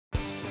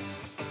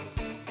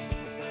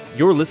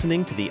You're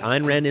listening to the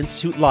Ayn Rand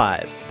Institute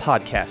Live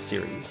podcast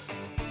series.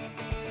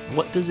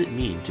 What does it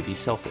mean to be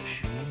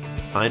selfish?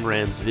 Ayn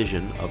Rand's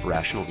Vision of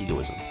Rational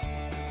Egoism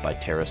by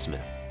Tara Smith.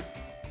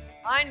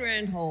 Ayn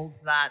Rand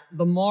holds that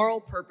the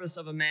moral purpose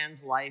of a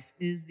man's life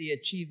is the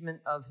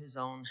achievement of his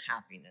own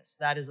happiness.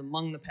 That is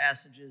among the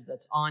passages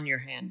that's on your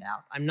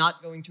handout. I'm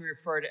not going to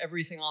refer to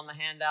everything on the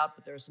handout,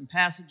 but there are some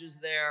passages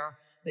there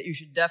that you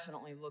should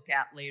definitely look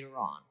at later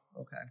on.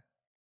 Okay.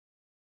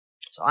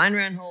 So Ayn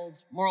Rand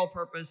holds moral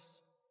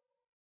purpose,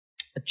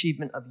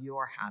 achievement of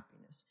your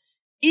happiness.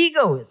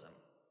 Egoism,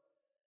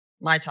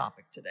 my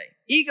topic today.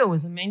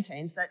 Egoism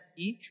maintains that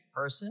each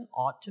person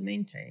ought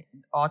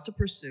to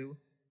pursue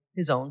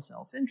his own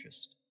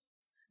self-interest.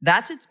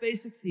 That's its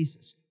basic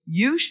thesis.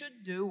 You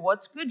should do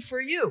what's good for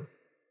you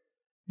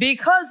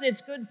because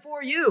it's good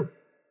for you.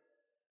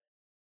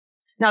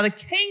 Now, the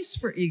case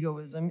for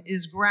egoism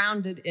is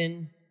grounded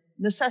in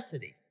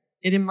necessity.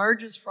 It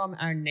emerges from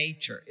our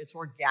nature. It's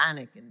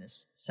organic in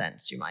this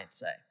sense, you might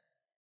say.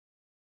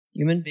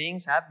 Human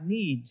beings have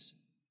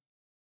needs.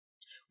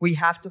 We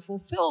have to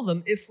fulfill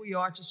them if we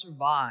are to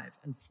survive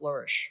and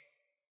flourish.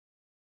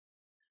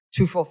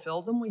 To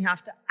fulfill them, we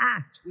have to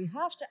act. We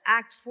have to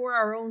act for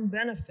our own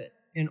benefit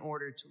in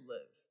order to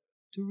live,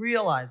 to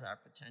realize our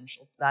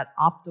potential, that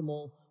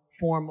optimal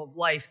form of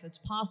life that's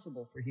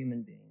possible for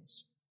human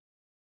beings.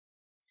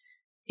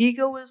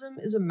 Egoism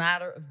is a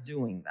matter of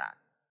doing that.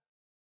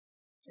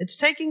 It's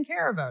taking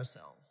care of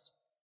ourselves,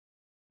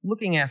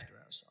 looking after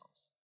ourselves,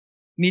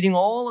 meeting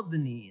all of the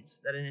needs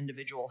that an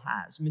individual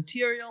has,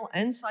 material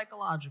and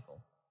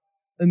psychological,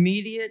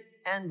 immediate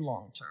and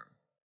long-term.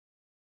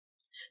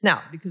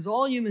 Now, because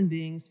all human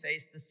beings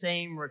face the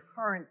same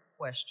recurrent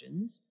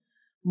questions,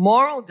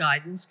 moral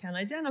guidance can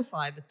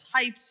identify the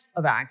types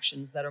of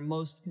actions that are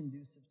most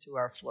conducive to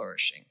our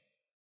flourishing,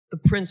 the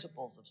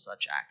principles of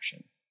such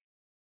action.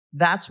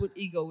 That's what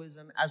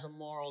egoism as a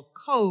moral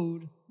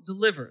code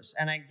delivers.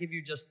 And I give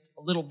you just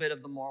a little bit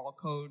of the moral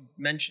code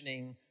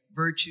mentioning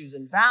virtues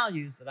and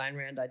values that Ayn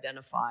Rand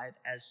identified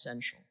as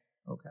central.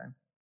 Okay.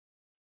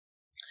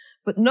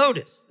 But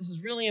notice, this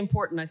is really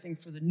important, I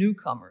think, for the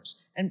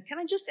newcomers. And can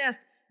I just ask,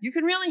 you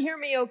can really hear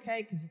me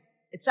okay? Because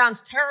it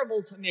sounds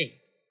terrible to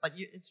me, but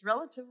it's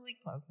relatively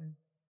close. Okay.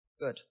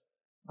 Good.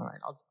 All right,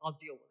 I'll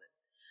deal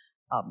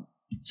with it.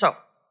 So,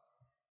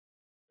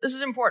 this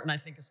is important, I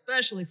think,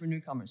 especially for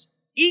newcomers.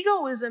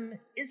 Egoism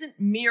isn't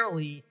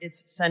merely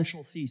its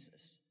central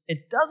thesis.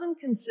 It doesn't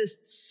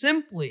consist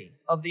simply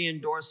of the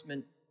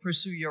endorsement,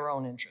 pursue your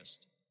own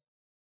interest.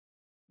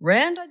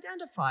 Rand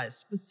identifies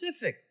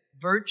specific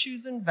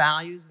virtues and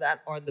values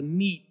that are the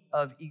meat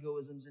of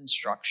egoism's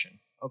instruction.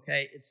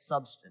 Okay, its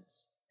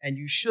substance. And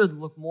you should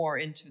look more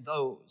into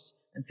those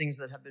and things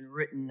that have been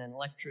written and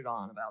lectured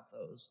on about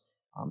those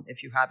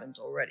if you haven't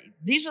already.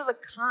 These are the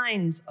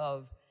kinds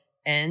of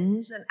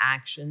ends and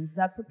actions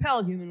that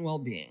propel human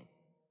well-being.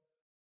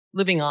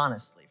 Living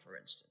honestly, for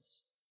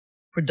instance,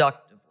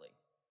 productively,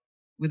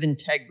 with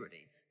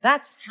integrity.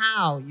 That's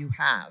how you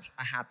have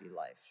a happy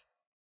life.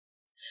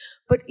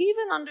 But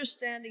even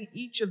understanding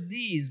each of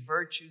these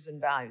virtues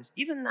and values,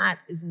 even that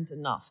isn't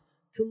enough.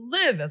 To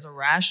live as a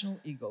rational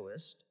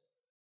egoist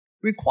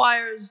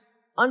requires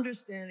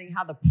understanding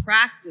how the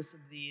practice of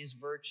these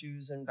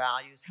virtues and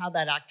values, how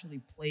that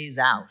actually plays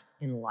out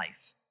in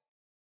life.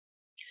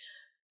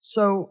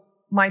 So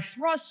my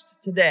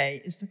thrust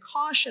today is to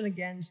caution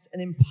against an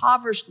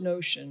impoverished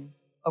notion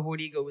of what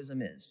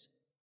egoism is,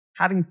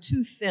 having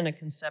too thin a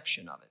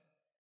conception of it.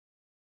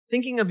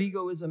 Thinking of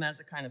egoism as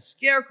a kind of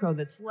scarecrow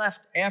that's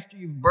left after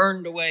you've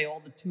burned away all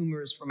the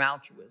tumors from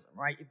altruism,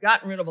 right? You've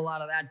gotten rid of a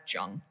lot of that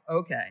junk,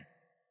 okay.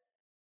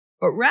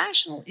 But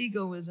rational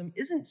egoism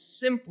isn't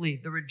simply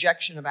the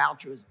rejection of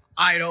altruism.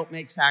 I don't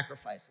make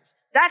sacrifices.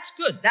 That's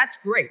good. That's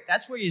great.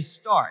 That's where you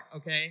start,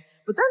 okay?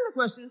 But then the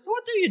question is, so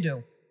what do you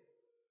do?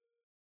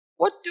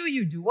 What do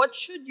you do? What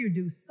should you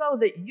do so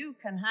that you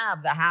can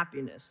have the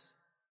happiness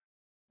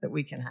that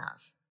we can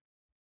have?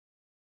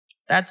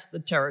 That's the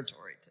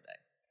territory today.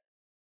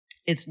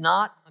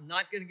 I'm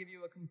not going to give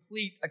you a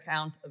complete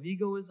account of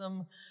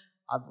egoism.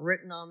 I've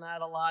written on that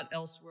a lot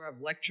elsewhere.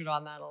 I've lectured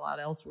on that a lot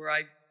elsewhere.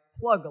 I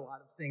plug a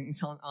lot of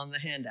things on the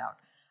handout.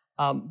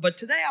 But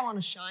today I want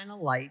to shine a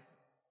light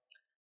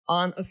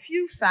on a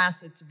few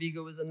facets of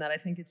egoism that I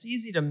think it's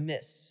easy to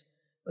miss,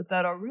 but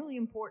that are really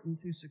important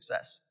to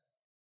success,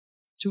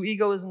 to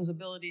egoism's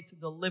ability to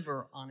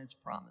deliver on its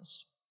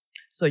promise.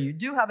 So you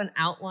do have an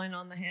outline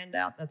on the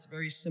handout. That's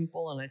very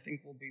simple, and I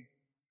think will be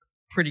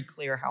pretty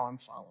clear how I'm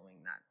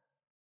following that.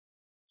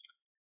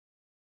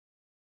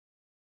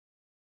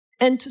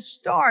 And to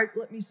start,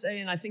 let me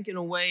say, and I think in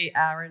a way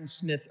Aaron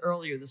Smith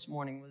earlier this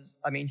morning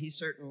he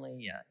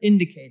certainly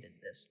indicated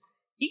this.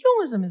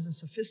 Egoism is a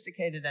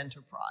sophisticated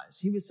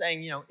enterprise. He was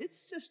saying,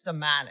 it's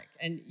systematic.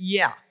 And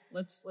yeah,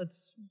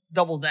 let's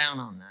double down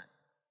on that.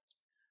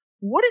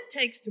 What it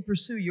takes to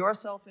pursue your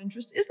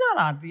self-interest is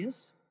not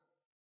obvious.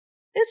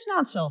 It's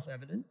not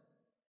self-evident.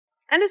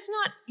 And it's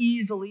not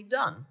easily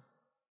done.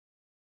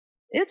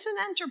 It's an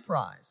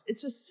enterprise.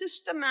 It's a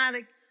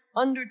systematic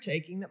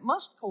undertaking that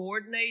must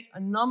coordinate a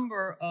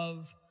number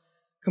of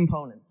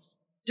components,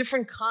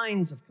 different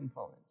kinds of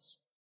components.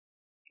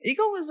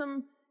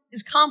 Egoism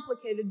is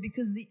complicated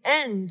because the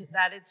end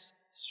that it's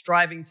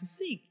striving to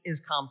seek is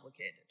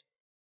complicated.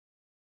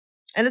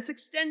 And it's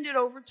extended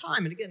over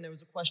time. And again, there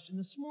was a question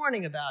this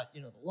morning about,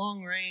 the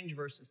long range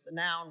versus the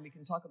now, and we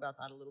can talk about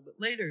that a little bit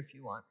later if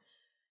you want.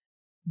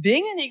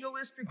 Being an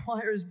egoist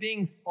requires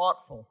being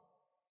thoughtful.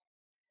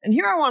 And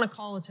here I want to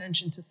call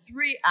attention to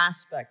three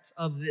aspects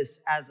of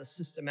this as a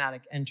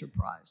systematic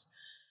enterprise.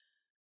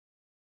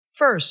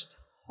 First,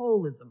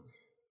 holism.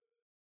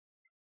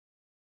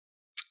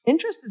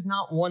 Interest is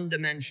not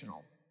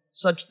one-dimensional,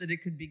 such that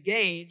it could be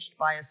gauged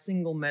by a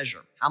single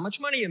measure. How much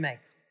money you make,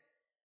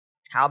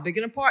 how big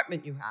an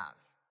apartment you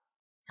have,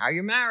 how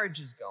your marriage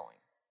is going.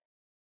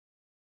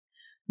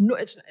 No,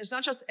 it's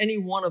not just any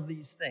one of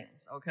these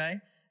things,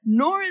 okay?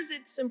 Nor is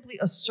it simply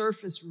a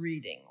surface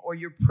reading or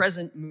your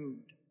present mood,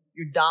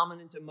 your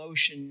dominant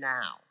emotion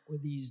now or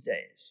these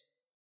days.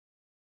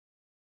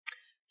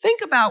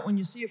 Think about when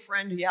you see a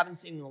friend who you haven't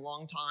seen in a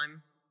long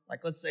time, like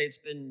let's say it's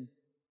been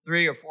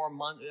 3 or 4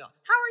 months. How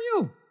are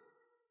you?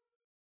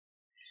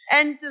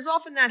 And there's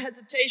often that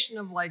hesitation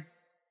of like,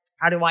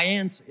 how do I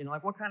answer?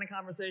 Like what kind of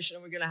conversation are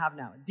we going to have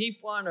now? A deep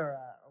one or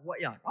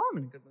what? Like, oh, I'm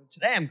in a good mood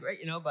today. I'm great,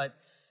 but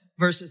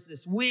versus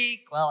this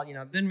week, well,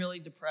 I've been really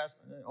depressed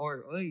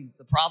or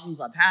the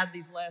problems I've had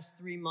these last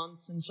 3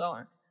 months and so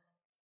on.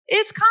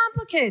 It's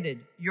complicated,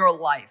 your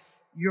life,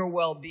 your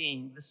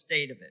well-being, the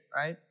state of it,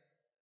 right?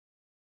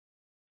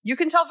 You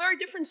can tell very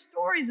different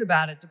stories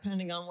about it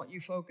depending on what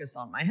you focus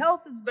on. My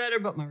health is better,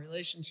 but my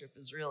relationship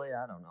is really,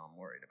 I don't know, I'm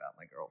worried about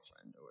my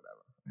girlfriend or whatever.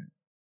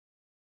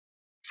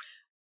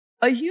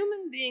 Right? A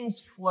human being's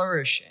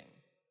flourishing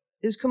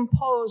is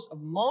composed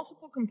of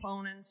multiple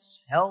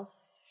components: health,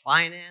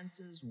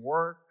 finances,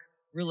 work,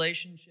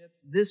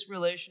 relationships, this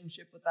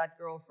relationship with that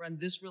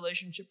girlfriend, this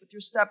relationship with your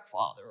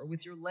stepfather or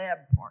with your lab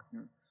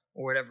partner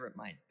or whatever it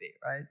might be,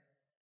 right?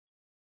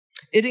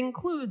 It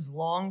includes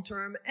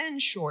long-term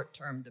and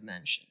short-term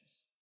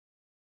dimensions.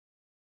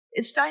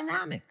 It's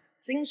dynamic.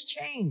 Things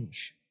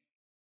change.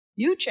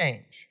 You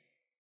change,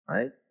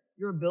 right?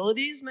 Your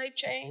abilities may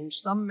change.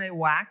 Some may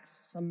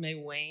wax, some may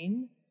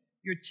wane.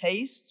 Your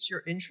tastes,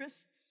 your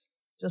interests,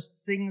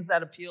 just things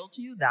that appeal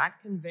to you,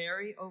 that can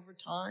vary over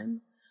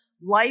time.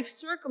 Life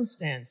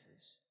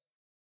circumstances.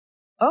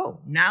 Oh,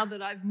 now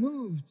that I've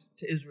moved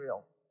to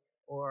Israel,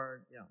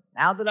 or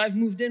now that I've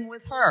moved in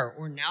with her,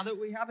 or now that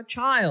we have a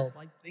child,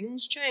 like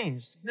things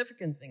change,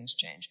 significant things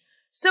change.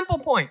 Simple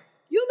point,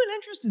 human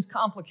interest is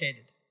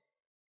complicated.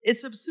 It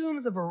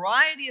subsumes a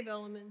variety of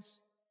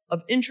elements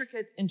of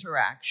intricate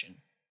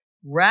interaction.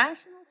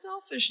 Rational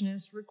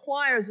selfishness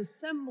requires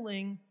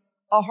assembling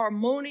a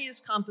harmonious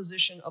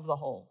composition of the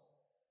whole.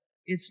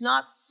 It's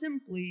not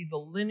simply the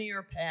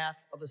linear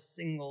path of a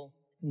single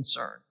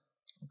concern,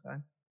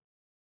 okay?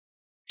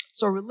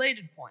 So,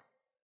 related point.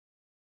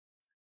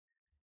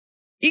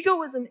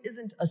 Egoism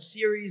isn't a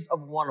series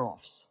of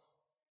one-offs.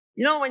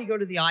 When you go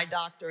to the eye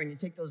doctor and you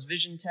take those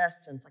vision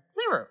tests and it's like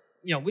clearer,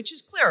 which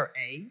is clearer,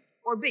 A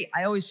or B?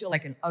 I always feel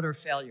like an utter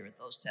failure at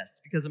those tests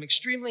because I'm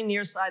extremely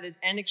nearsighted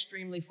and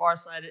extremely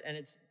farsighted, and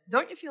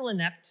don't you feel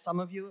inept? Some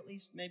of you at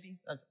least, maybe?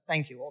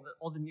 Thank you,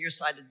 all the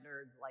nearsighted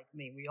nerds like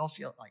me. We all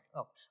feel like,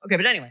 oh. Okay,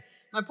 but anyway,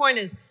 my point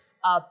is,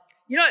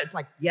 it's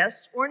like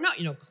yes or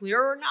no,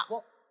 clear or not.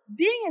 Well,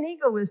 being an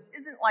egoist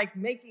isn't like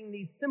making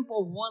these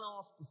simple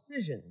one-off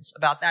decisions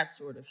about that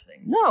sort of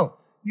thing. No,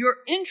 your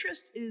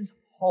interest is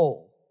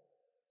whole.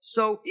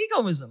 So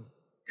egoism,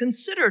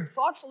 considered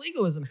thoughtful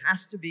egoism,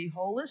 has to be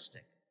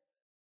holistic.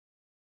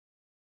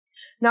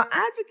 Now,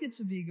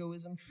 advocates of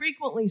egoism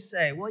frequently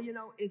say, well,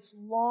 it's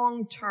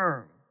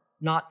long-term,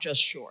 not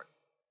just short.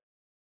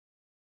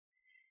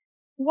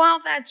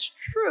 While that's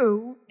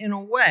true in a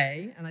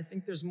way, and I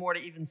think there's more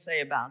to even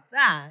say about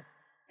that,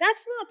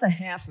 that's not the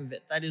half of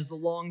it, that is the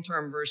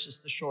long-term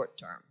versus the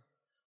short-term.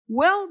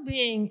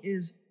 Well-being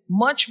is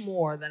much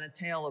more than a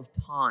tale of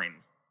time,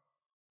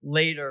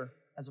 later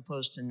as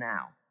opposed to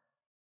now.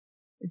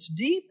 It's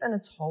deep and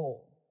it's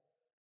whole.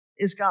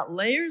 It's got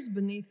layers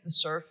beneath the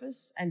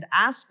surface and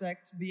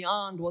aspects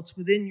beyond what's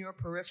within your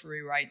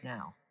periphery right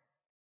now.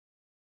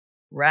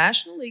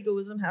 Rational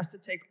egoism has to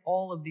take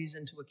all of these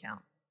into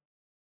account.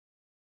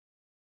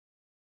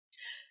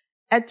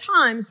 At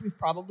times, we've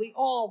probably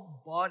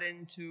all bought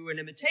into an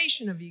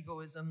imitation of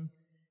egoism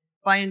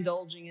by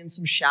indulging in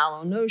some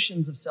shallow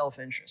notions of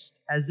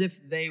self-interest, as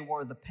if they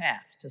were the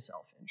path to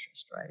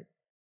self-interest, right?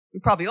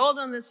 We've probably all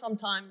done this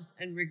sometimes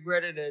and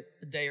regretted it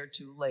a day or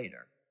two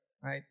later,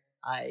 right?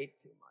 I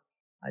ate too much.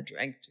 I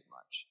drank too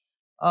much.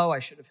 Oh, I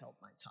should have held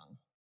my tongue.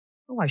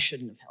 Oh, I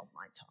shouldn't have held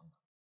my tongue.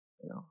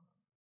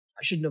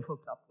 I shouldn't have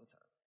hooked up with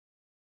her.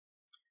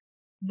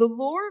 The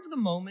lure of the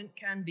moment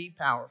can be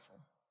powerful.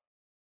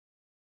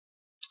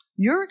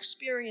 Your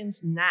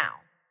experience now,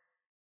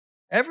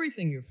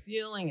 everything you're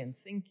feeling and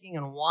thinking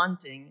and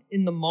wanting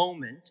in the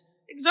moment,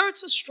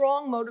 exerts a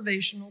strong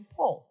motivational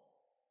pull.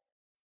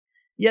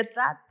 Yet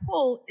that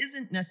pull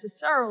isn't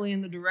necessarily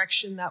in the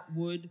direction that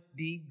would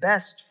be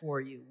best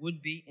for you,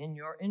 would be in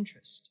your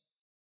interest.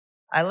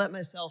 I let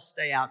myself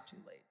stay out too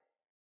late.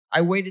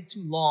 I waited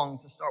too long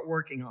to start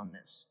working on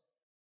this.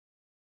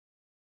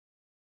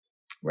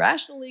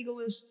 Rational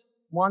egoist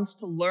wants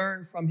to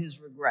learn from his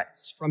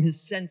regrets, from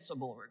his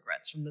sensible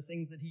regrets, from the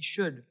things that he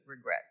should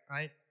regret,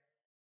 right?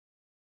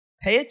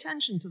 Pay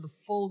attention to the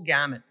full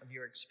gamut of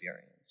your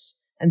experience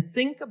and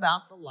think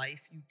about the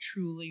life you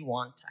truly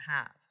want to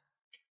have.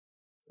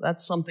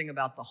 That's something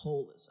about the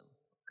holism,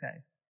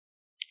 okay?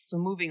 So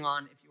moving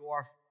on, if you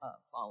are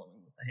following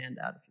with the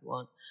handout, if you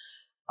want.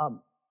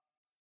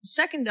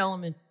 Second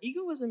element,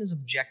 egoism is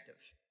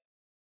objective.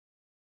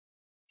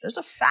 There's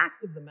a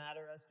fact of the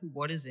matter as to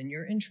what is in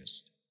your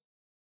interest.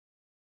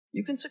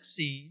 You can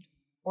succeed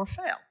or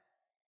fail.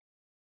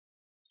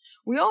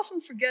 We often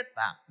forget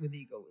that with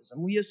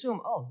egoism. We assume,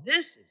 oh,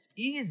 this is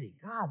easy.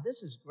 God,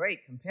 this is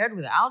great. Compared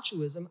with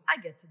altruism, I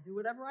get to do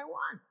whatever I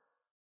want.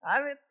 I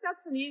mean,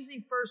 that's an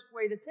easy first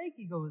way to take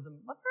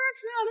egoism, but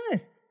that's not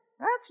it.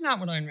 That's not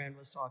what Ayn Rand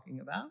was talking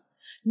about.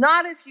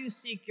 Not if you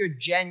seek your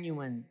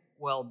genuine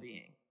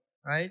well-being,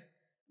 right?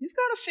 You've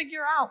got to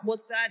figure out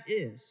what that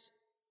is.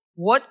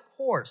 What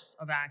course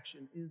of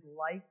action is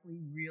likely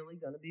really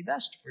going to be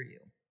best for you?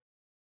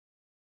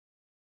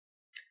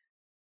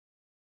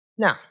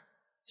 Now,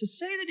 to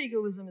say that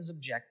egoism is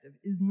objective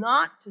is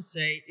not to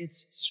say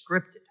it's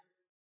scripted.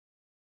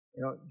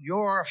 You know,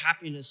 your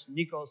happiness,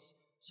 Nikos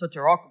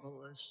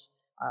Soteropoulos,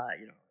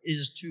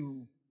 is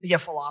to be a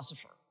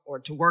philosopher or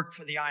to work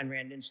for the Ayn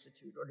Rand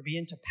Institute or to be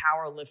into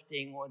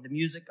powerlifting or the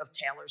music of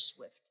Taylor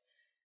Swift.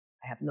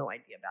 I have no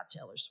idea about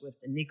Taylor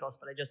Swift and Nikos,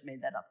 but I just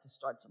made that up to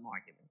start some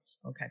arguments.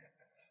 Okay.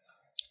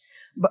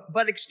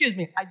 But excuse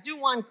me, I do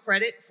want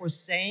credit for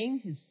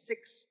saying his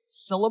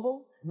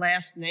 6-syllable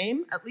last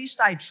name. At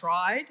least I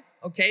tried.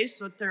 Okay,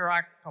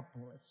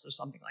 Soteropoulos or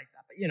something like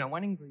that. But,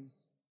 when in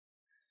Greece,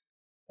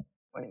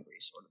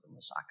 sort of the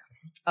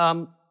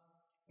moussaka.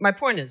 My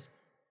point is,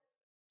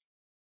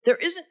 there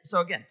isn't,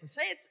 so again, to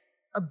say it's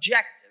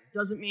objective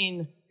doesn't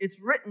mean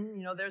it's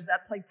written, there's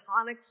that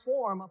Platonic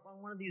form up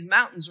on one of these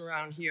mountains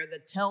around here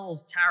that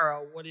tells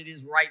Tara what it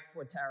is right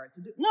for Tara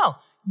to do. No,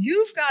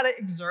 you've got to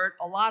exert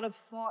a lot of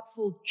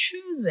thoughtful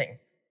choosing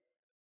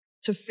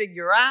to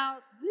figure out,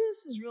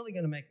 this is really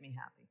going to make me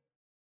happy.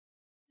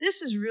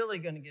 This is really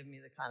going to give me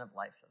the kind of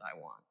life that I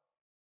want.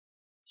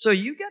 So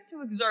you get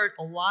to exert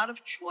a lot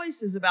of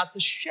choices about the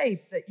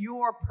shape that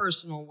your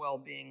personal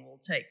well-being will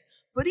take.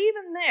 But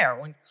even there,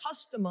 when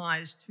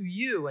customized to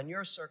you and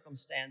your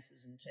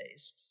circumstances and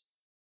tastes,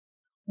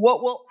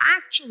 what will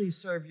actually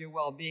serve your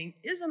well-being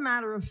is a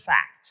matter of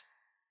fact,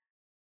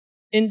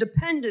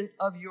 independent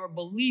of your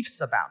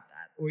beliefs about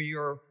that or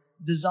your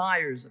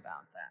desires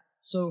about that.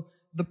 So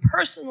the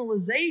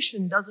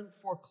personalization doesn't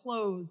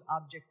foreclose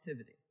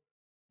objectivity.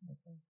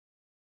 Okay.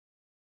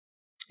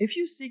 If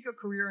you seek a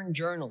career in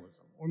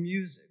journalism or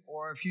music,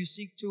 or if you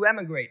seek to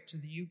emigrate to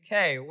the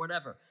UK or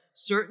whatever,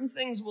 certain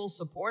things will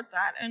support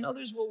that and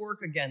others will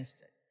work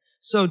against it.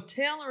 So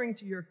tailoring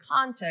to your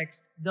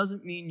context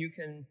doesn't mean you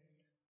can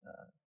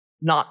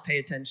not pay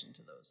attention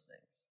to those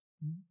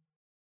things.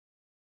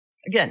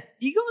 Again,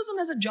 egoism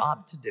has a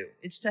job to do.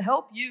 It's to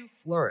help you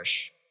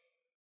flourish.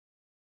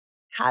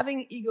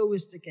 Having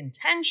egoistic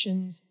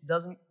intentions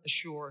doesn't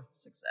assure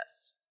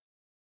success.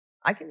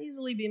 I can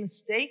easily be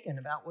mistaken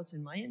about what's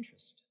in my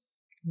interest.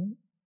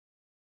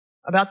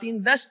 About the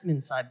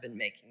investments I've been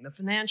making, the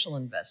financial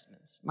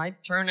investments.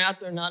 Might turn out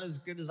they're not as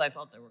good as I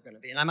thought they were going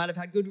to be, and I might have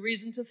had good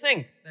reason to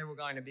think they were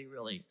going to be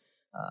really,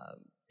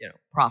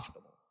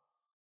 profitable.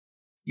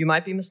 You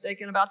might be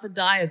mistaken about the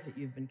diet that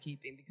you've been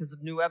keeping because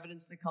of new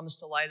evidence that comes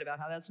to light about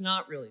how that's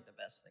not really the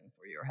best thing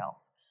for your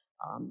health.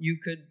 You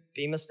could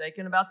be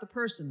mistaken about the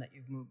person that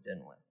you've moved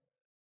in with.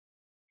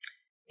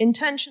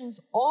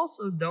 Intentions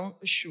also don't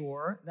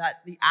assure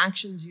that the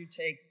actions you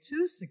take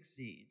to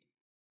succeed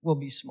will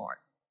be smart.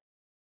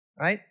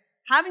 Right?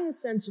 Having a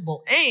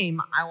sensible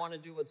aim, I want to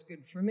do what's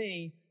good for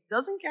me,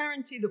 doesn't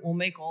guarantee that we'll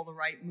make all the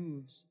right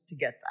moves to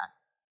get that.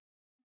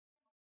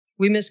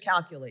 We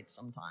miscalculate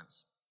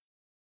sometimes.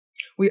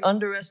 We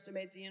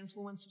underestimate the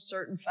influence of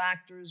certain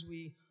factors.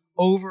 We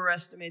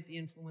overestimate the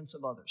influence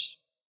of others.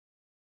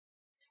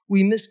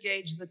 We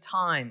misgauge the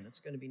time that's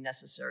going to be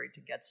necessary to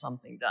get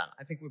something done.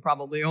 I think we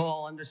probably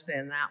all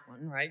understand that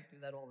one, right? Do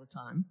that all the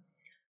time.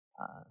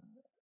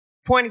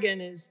 Point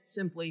again is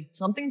simply,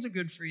 some things are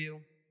good for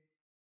you.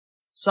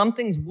 Some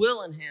things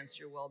will enhance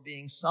your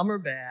well-being, some are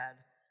bad.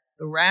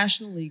 The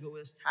rational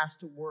egoist has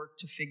to work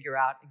to figure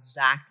out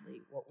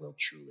exactly what will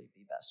truly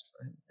be best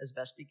for him, as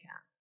best he can.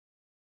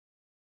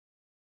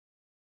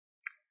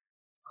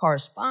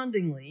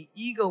 Correspondingly,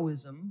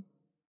 egoism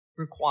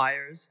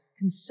requires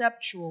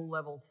conceptual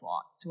level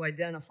thought to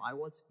identify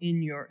what's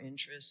in your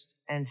interest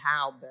and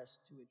how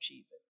best to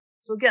achieve it.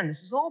 So again,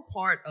 this is all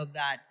part of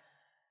that.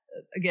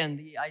 Again,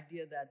 the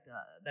idea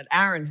that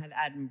Aaron had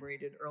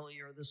adumbrated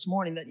earlier this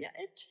morning, that,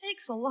 it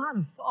takes a lot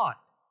of thought.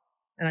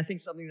 And I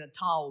think something that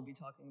Tal will be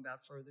talking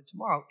about further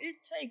tomorrow. It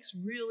takes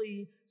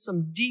really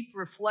some deep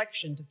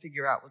reflection to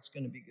figure out what's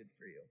going to be good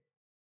for you.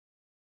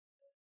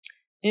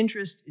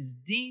 Interest is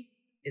deep,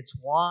 it's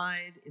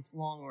wide, it's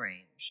long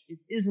range. It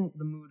isn't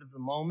the mood of the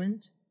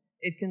moment.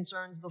 It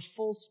concerns the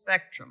full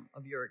spectrum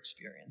of your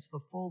experience, the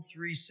full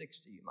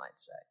 360, you might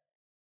say.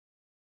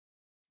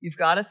 You've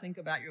got to think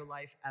about your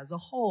life as a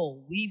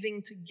whole,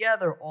 weaving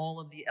together all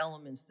of the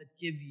elements that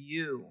give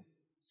you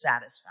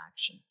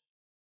satisfaction.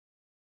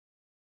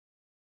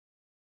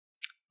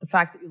 The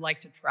fact that you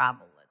like to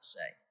travel, let's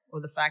say, or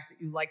the fact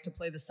that you like to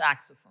play the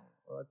saxophone,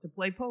 or to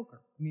play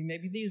poker. I mean,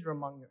 maybe these are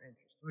among your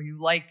interests. Or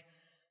you like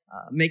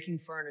making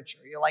furniture,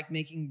 you like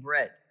making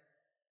bread.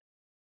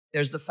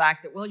 There's the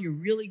fact that, well, you're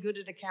really good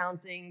at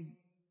accounting,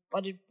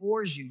 but it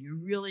bores you.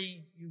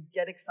 You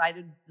get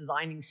excited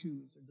designing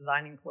shoes or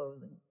designing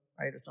clothing,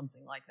 right, or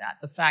something like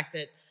that. The fact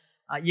that,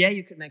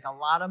 you could make a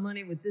lot of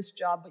money with this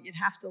job, but you'd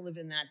have to live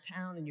in that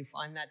town, and you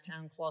find that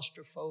town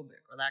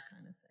claustrophobic, or that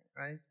kind of thing,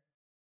 right?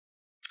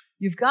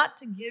 You've got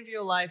to give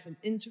your life an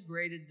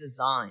integrated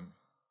design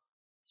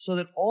so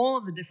that all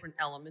of the different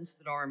elements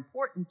that are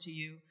important to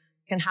you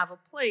can have a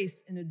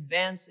place in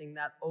advancing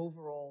that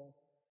overall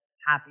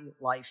happy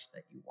life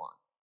that you want.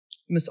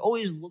 You must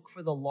always look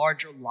for the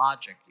larger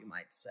logic, you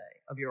might say,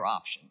 of your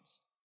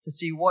options to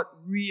see what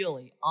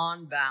really,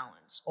 on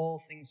balance,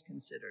 all things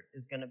considered,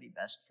 is going to be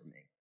best for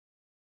me.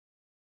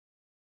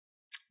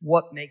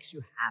 What makes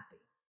you happy?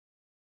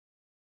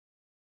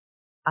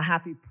 A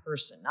happy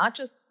person, not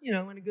just, in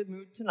a good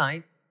mood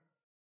tonight,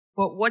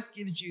 but what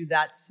gives you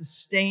that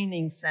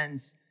sustaining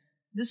sense,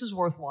 this is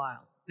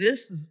worthwhile.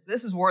 This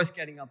is worth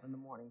getting up in the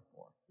morning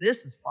for.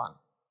 This is fun.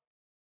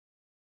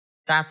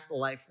 That's the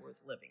life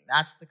worth living.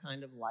 That's the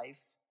kind of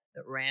life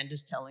that Rand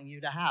is telling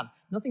you to have.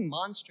 Nothing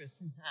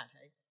monstrous in that,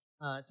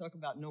 hey? Talk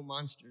about no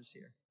monsters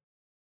here.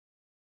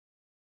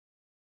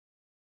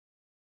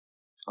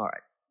 All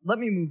right, let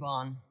me move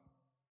on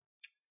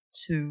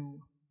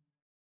to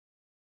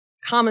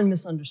common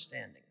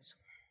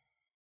misunderstandings.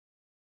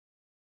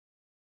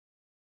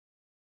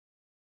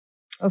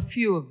 A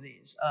few of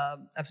these.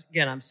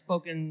 I've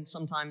spoken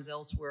sometimes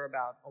elsewhere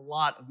about a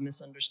lot of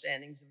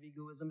misunderstandings of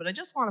egoism, but I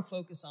just want to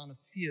focus on a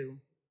few.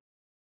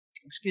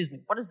 Excuse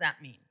me, what does that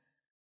mean?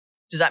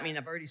 Does that mean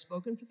I've already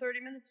spoken for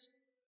 30 minutes?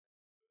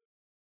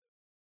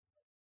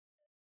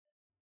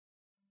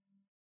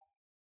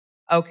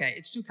 Okay,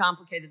 it's too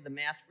complicated, the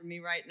math for me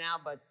right now,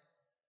 but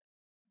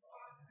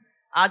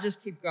I'll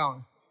just keep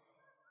going.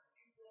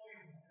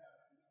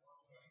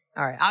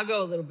 All right, I'll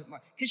go a little bit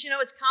more. Because,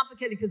 it's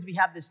complicated because we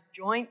have this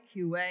joint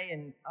QA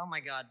and, oh my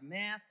God,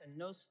 math and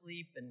no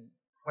sleep and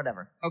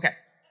whatever. Okay.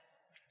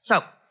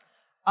 So,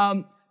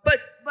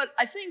 but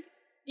I think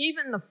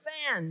even the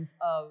fans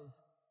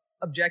of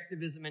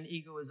objectivism and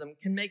egoism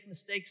can make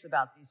mistakes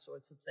about these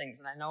sorts of things.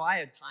 And I know I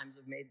at times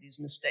have made these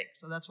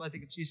mistakes. So that's why I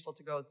think it's useful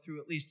to go through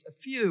at least a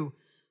few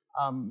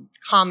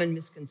common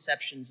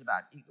misconceptions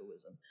about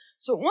egoism.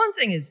 So one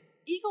thing is,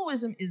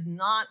 egoism is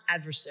not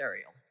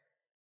adversarial.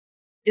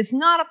 It's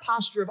not a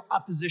posture of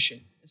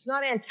opposition. It's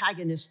not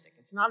antagonistic.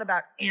 It's not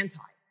about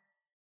anti.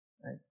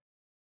 Right?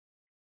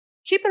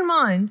 Keep in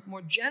mind,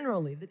 more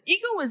generally, that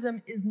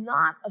egoism is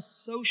not a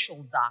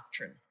social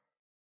doctrine.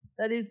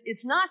 That is,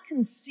 it's not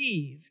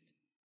conceived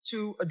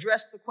to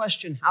address the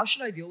question, how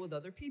should I deal with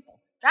other people?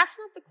 That's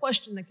not the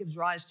question that gives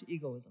rise to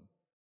egoism.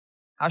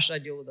 How should I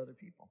deal with other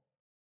people?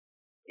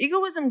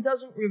 Egoism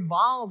doesn't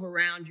revolve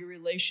around your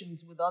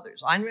relations with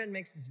others. Ayn Rand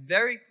makes this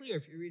very clear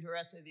if you read her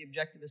essay, The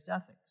Objectivist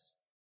Ethics.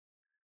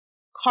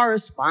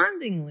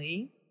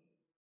 Correspondingly,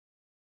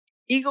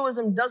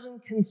 egoism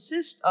doesn't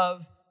consist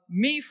of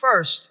me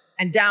first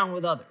and down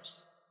with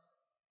others.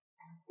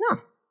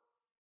 No.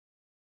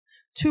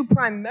 To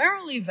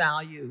primarily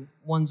value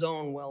one's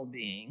own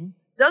well-being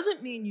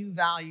doesn't mean you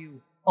value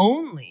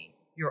only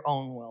your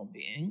own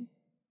well-being.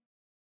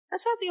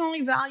 That's not the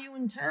only value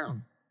in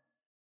town.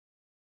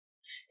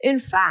 In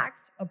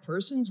fact, a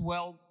person's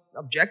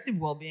objective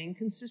well-being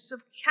consists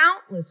of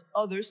countless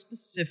other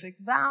specific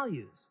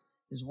values.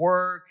 His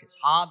work, his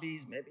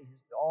hobbies, maybe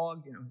his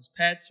dog, his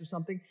pets or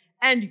something.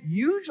 And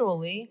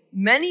usually,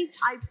 many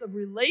types of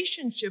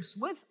relationships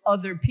with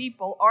other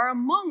people are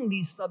among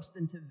these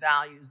substantive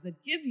values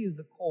that give you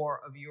the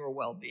core of your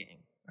well-being,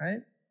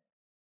 right?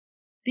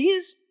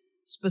 These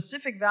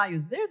specific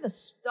values, they're the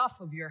stuff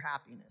of your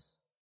happiness.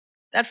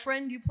 That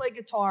friend you play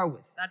guitar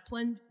with, that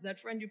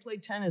friend you play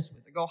tennis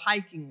with, or go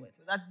hiking with,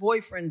 or that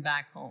boyfriend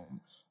back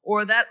home,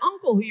 or that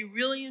uncle who you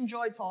really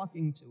enjoy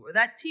talking to, or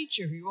that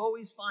teacher who you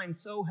always find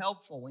so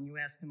helpful when you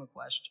ask him a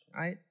question,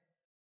 right?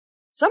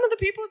 Some of the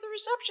people at the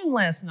reception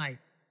last night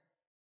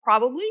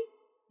probably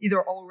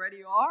either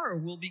already are or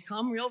will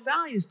become real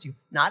values to you.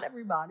 Not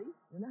everybody,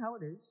 you know how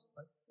it is,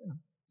 but,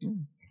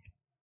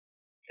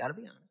 gotta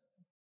be honest.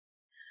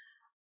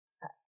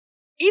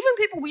 Even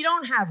people we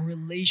don't have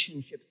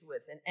relationships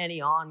with in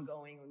any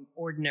ongoing or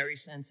ordinary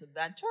sense of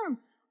that term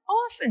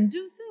often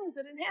do things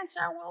that enhance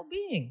our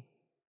well-being.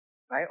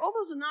 Right? All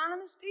those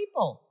anonymous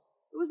people.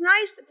 It was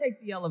nice to take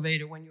the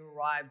elevator when you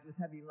arrived with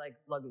heavy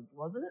luggage,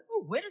 wasn't it?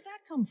 Oh, where did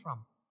that come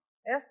from?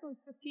 Ask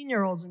those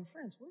 15-year-olds in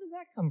France, where did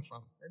that come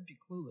from? They'd be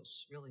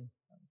clueless, really.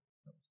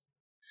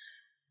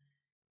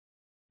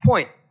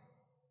 Point.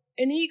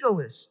 An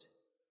egoist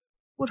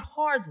would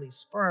hardly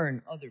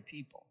spurn other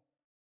people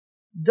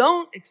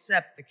Don't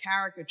accept the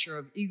caricature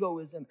of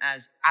egoism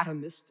as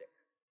atomistic.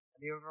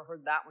 Have you ever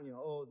heard that one?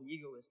 Oh, the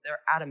egoists, they're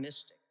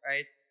atomistic,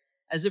 right?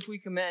 As if we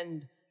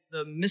commend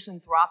the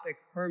misanthropic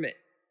hermit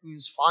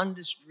whose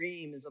fondest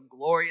dream is of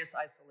glorious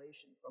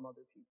isolation from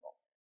other people.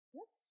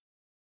 That's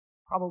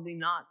probably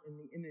not in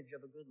the image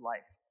of a good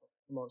life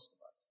for most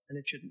of us, and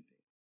it shouldn't be.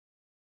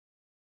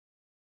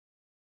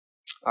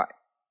 All right,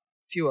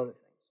 a few other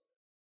things.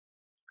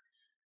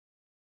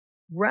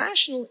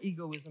 Rational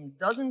egoism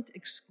doesn't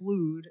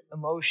exclude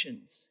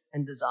emotions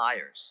and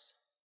desires.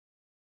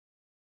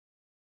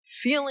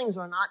 Feelings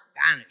are not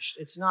banished.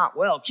 It's not,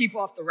 well, keep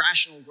off the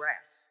rational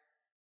grass.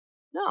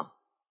 No.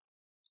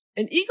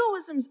 An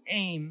egoism's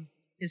aim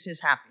is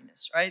his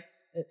happiness, right?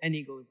 An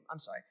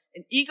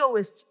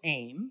egoist's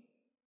aim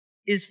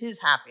is his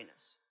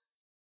happiness.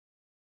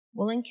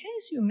 Well, in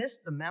case you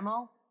missed the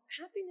memo,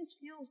 happiness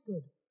feels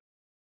good.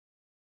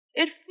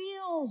 It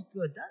feels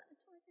good.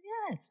 It's like,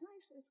 yeah, it's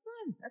nice, it's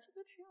good. That's a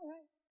good feeling,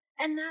 right?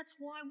 And that's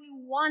why we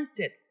want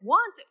it.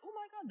 Want it. Oh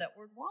my God, that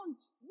word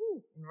want.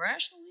 Ooh, in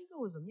rational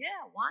egoism.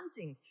 Yeah,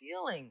 wanting,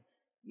 feeling.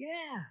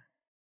 Yeah.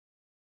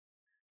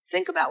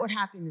 Think about what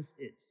happiness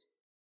is.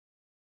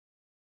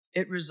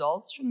 It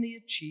results from the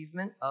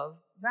achievement of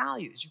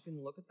values. You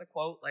can look at the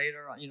quote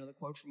later, the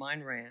quote from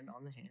Ayn Rand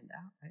on the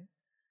handout, right?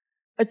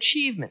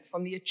 Achievement,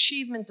 from the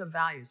achievement of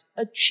values.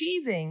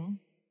 Achieving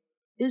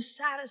is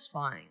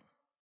satisfying.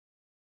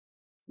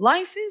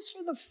 Life is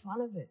for the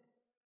fun of it,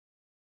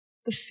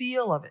 the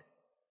feel of it.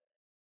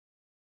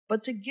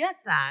 But to get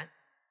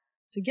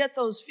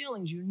those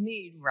feelings, you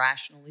need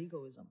rational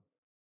egoism.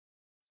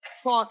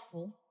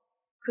 Thoughtful,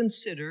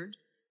 considered,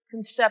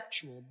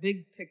 conceptual,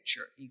 big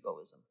picture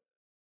egoism.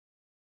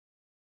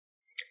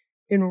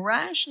 In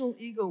rational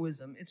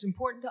egoism, it's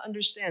important to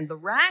understand the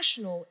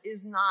rational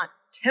is not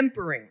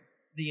tempering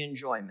the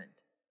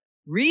enjoyment.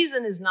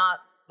 Reason is not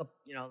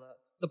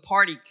the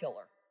party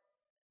killer.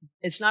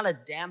 It's not a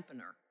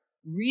dampener.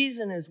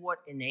 Reason is what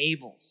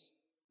enables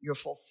your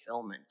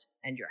fulfillment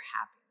and your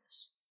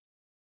happiness.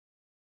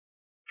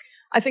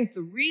 I think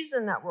the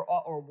reason that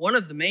or one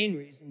of the main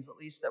reasons at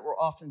least, that we're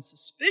often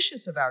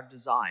suspicious of our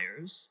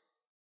desires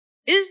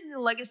is the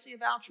legacy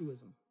of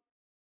altruism.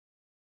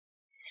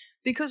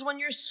 Because when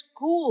you're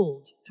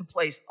schooled to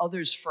place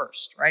others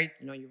first, right?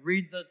 You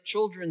read the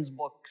children's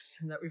books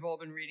that we've all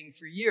been reading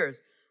for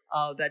years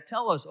that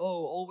tell us,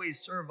 always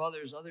serve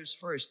others, others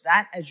first.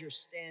 That as your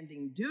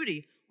standing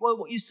duty. Well,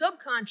 what you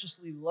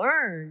subconsciously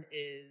learn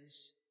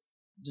is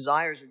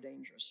desires are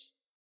dangerous.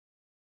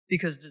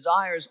 Because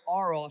desires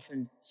are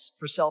often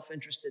for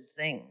self-interested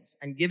things.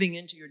 And giving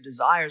into your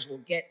desires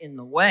will get in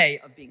the way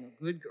of being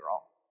a good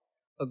girl,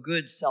 a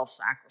good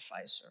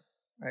self-sacrificer,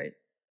 right?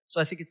 So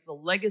I think it's the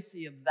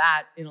legacy of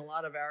that in a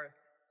lot of our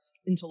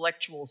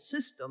intellectual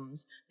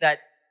systems that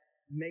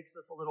makes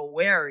us a little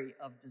wary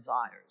of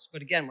desires.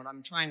 But again, what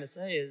I'm trying to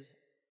say is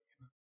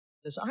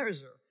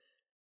desires are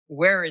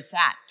where it's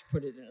at, to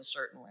put it in a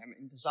certain way. I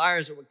mean,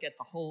 desires are what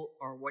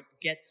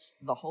gets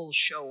the whole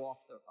show off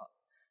the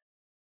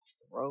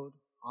road,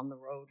 on the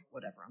road,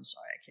 whatever. I'm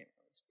sorry, I can't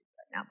really speak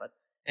right now, but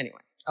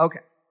anyway, okay.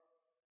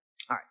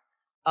 All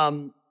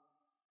right.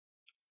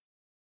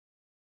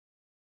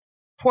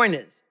 Point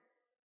is,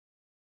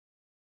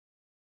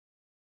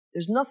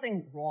 there's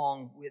nothing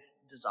wrong with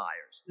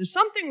desires. There's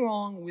something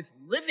wrong with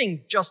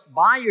living just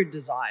by your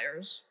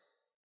desires.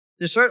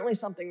 There's certainly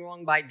something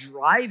wrong by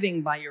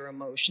driving by your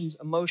emotions,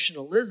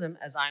 emotionalism,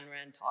 as Ayn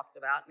Rand talked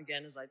about, and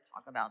again, as I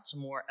talk about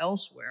some more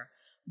elsewhere.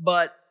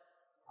 But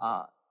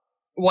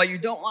while you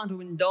don't want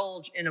to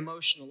indulge in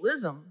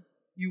emotionalism,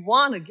 you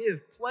want to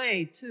give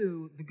play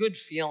to the good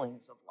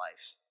feelings of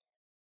life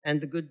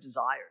and the good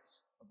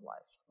desires of life,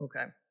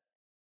 okay?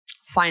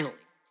 Finally,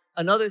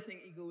 another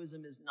thing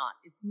egoism is not.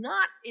 It's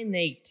not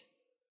innate.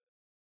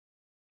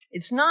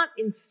 It's not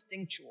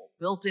instinctual,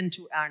 built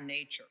into our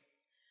nature.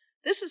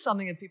 This is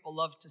something that people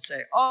love to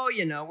say,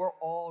 we're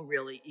all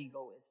really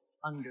egoists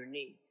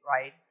underneath,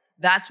 right?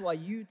 That's why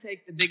you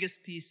take the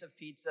biggest piece of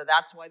pizza.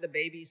 That's why the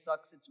baby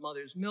sucks its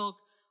mother's milk.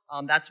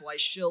 That's why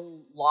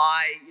she'll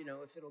lie,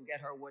 if it'll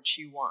get her what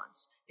she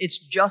wants. It's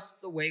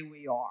just the way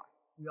we are.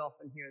 We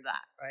often hear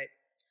that, right?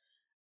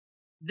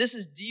 This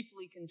is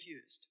deeply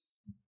confused.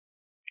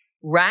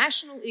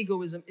 Rational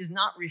egoism is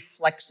not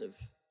reflexive.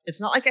 It's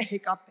not like a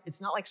hiccup.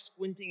 It's not like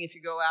squinting if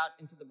you go out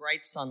into the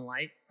bright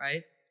sunlight,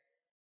 right?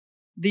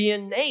 The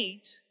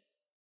innate,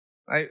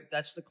 right?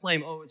 That's the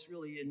claim, it's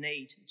really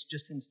innate. It's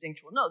just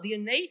instinctual. No, the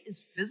innate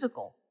is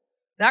physical.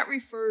 That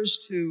refers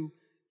to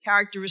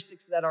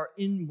characteristics that are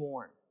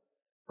inborn,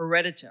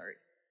 hereditary.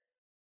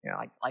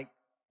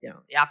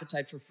 The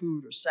appetite for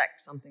food or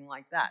sex, something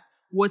like that.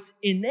 What's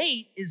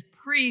innate is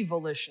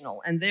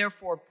pre-volitional and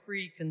therefore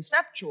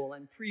pre-conceptual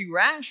and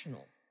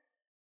pre-rational.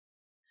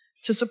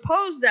 To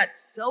suppose that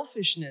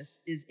selfishness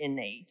is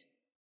innate,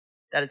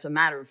 that it's a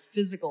matter of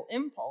physical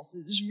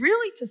impulses, is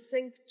really to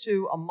sink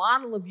to a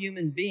model of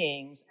human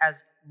beings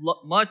as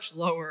much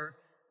lower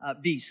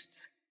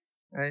beasts,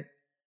 right?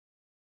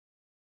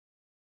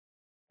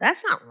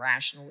 That's not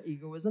rational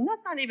egoism.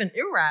 That's not even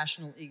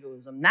irrational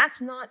egoism.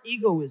 That's not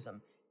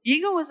egoism.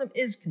 Egoism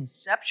is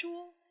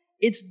conceptual.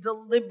 It's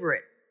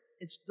deliberate.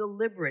 It's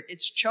deliberate.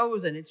 It's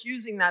chosen. It's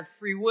using that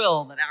free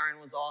will that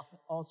Aaron was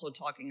also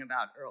talking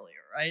about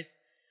earlier, right?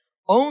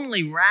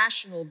 Only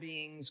rational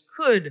beings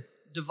could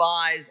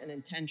devise and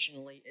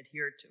intentionally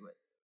adhere to it.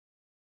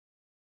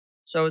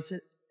 So it's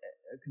a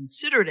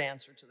considered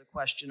answer to the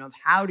question of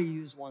how to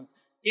use one.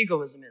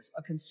 Egoism is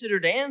a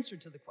considered answer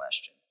to the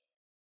question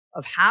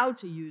of how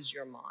to use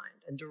your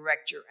mind and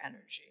direct your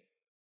energy,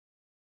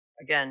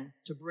 again,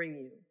 to bring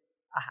you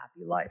a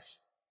happy life.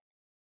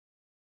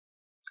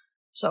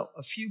 So,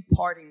 a few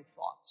parting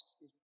thoughts.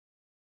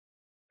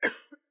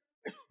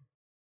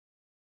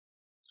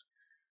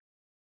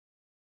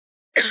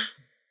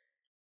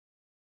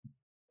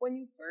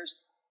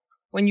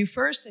 When you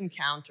first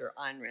encounter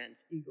Ayn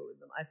Rand's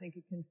egoism, I think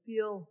it can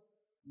feel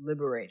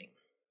liberating.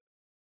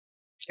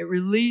 It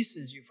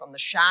releases you from the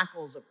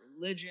shackles of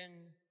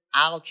religion,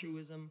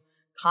 altruism,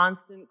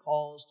 constant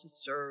calls to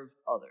serve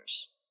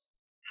others.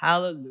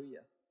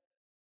 Hallelujah.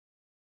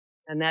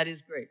 And that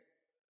is great.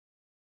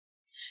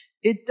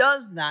 It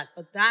does that,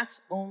 but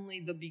that's only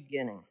the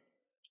beginning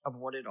of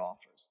what it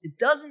offers. It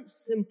doesn't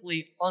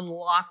simply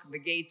unlock the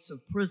gates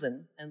of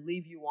prison and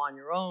leave you on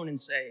your own and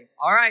say,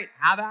 all right,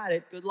 have at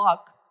it, good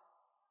luck.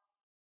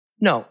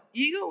 No,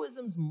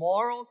 egoism's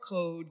moral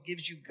code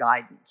gives you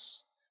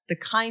guidance, the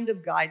kind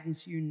of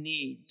guidance you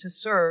need to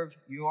serve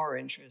your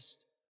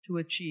interest, to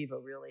achieve a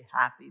really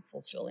happy,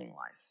 fulfilling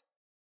life.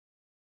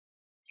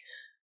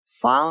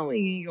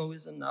 Following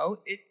egoism, though,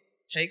 it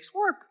takes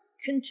work,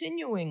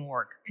 continuing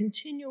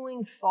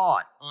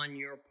thought on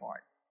your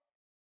part.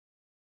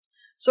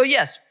 So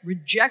yes,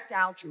 reject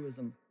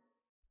altruism.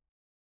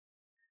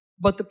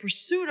 But the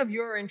pursuit of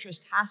your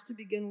interest has to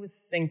begin with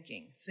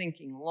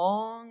thinking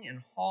long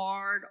and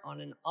hard on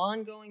an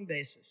ongoing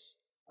basis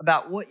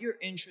about what your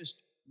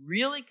interest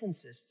really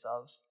consists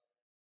of,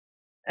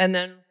 and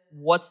then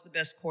what's the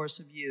best course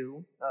of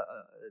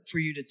for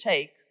you to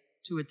take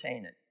to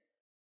attain it.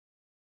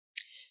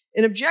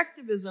 In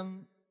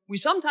objectivism, we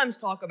sometimes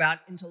talk about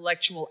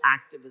intellectual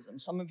activism.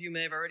 Some of you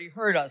may have already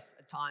heard us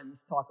at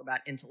times talk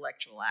about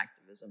intellectual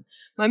activism.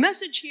 My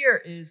message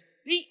here is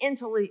be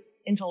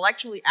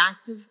intellectually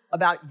active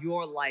about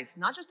your life,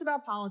 not just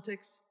about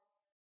politics,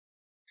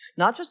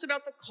 not just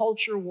about the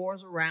culture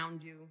wars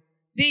around you.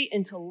 Be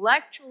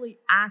intellectually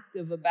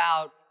active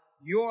about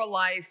your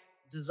life,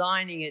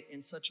 designing it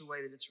in such a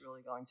way that it's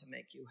really going to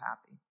make you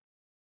happy.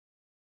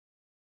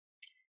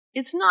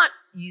 It's not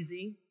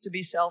easy to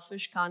be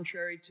selfish,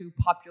 contrary to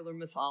popular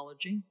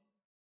mythology.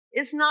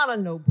 It's not a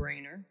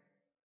no-brainer.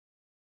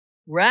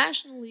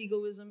 Rational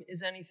egoism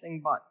is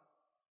anything but.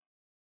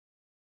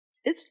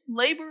 It's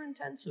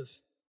labor-intensive.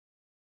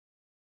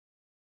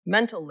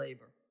 Mental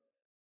labor.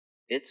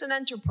 It's an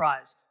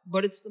enterprise,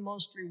 but it's the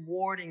most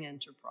rewarding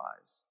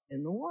enterprise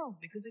in the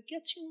world because it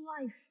gets you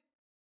life.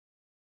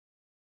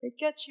 It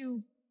gets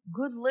you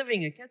good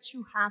living. It gets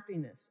you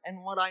happiness.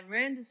 And what Ayn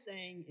Rand is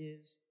saying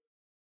is,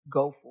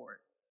 go for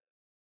it.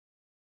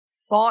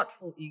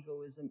 Thoughtful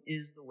egoism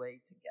is the way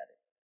to get it.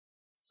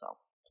 So,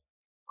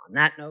 on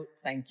that note,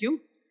 thank you.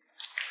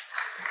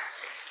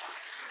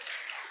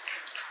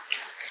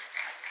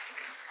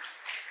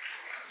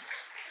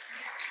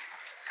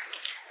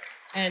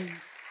 And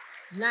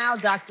now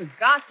Dr.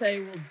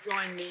 Gate will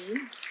join me,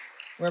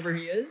 wherever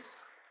he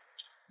is.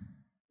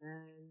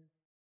 And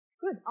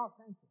good. Oh,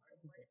 thank you.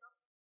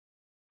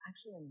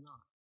 Actually, I'm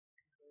not.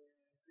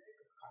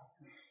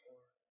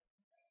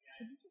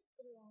 Could you just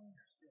put it on?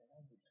 Yeah,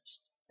 that'd be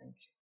best. Thank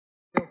you.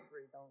 Feel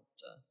free.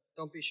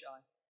 Don't be shy.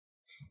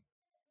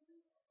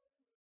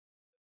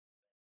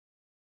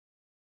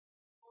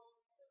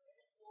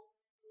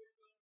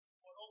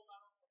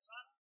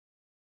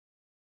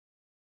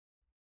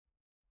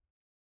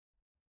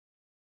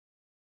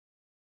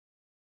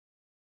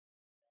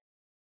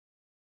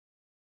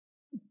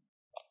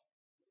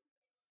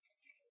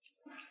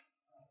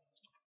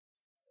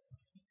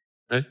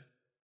 Right?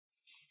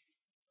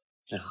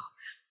 Yeah.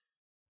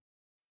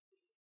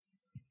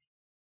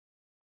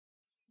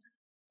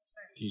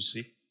 Can you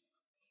see?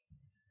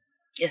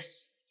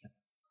 Yes.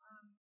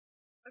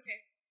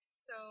 Okay,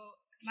 so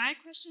my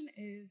question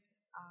is,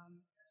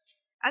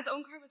 as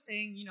Onkar was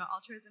saying,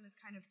 altruism is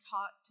kind of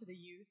taught to the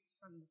youth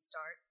from the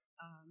start.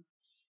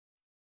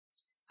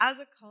 As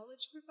a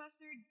college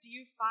professor, do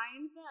you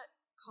find that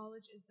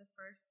college is the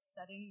first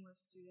setting where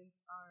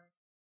students are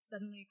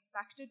suddenly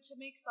expected to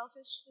make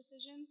selfish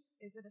decisions?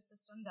 Is it a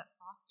system that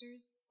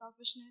fosters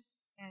selfishness?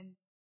 And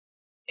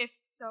if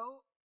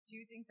so, do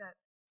you think that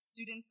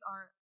students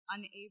are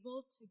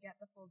unable to get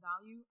the full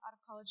value out of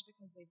college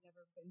because they've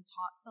never been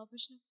taught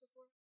selfishness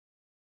before?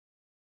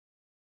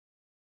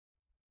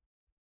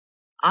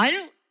 I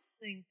don't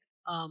think,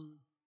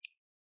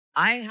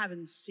 I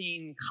haven't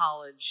seen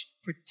college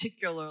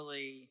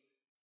particularly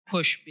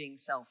push being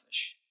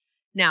selfish.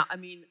 Now,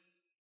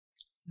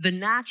 the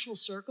natural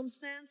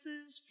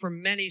circumstances for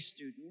many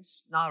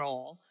students, not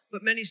all,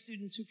 but many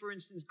students who, for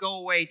instance, go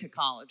away to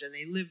college and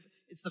they live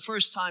it's the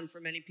first time for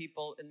many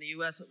people in the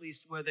US, at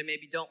least, where they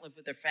maybe don't live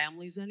with their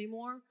families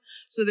anymore.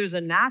 So there's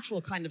a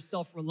natural kind of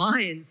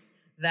self-reliance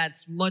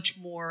that's much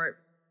more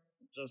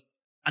just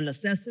a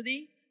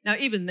necessity. Now,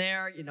 even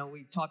there,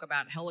 we talk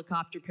about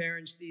helicopter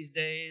parents these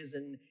days,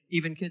 and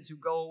even kids who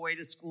go away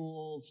to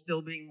school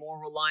still being more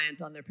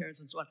reliant on their parents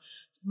and so on.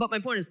 But my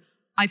point is,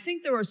 I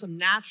think there are some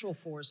natural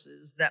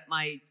forces that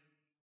might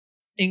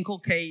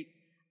inculcate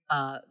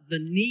the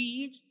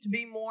need to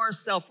be more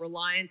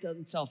self-reliant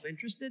and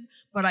self-interested,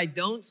 but I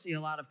don't see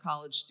a lot of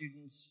college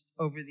students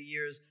over the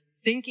years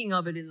thinking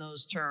of it in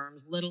those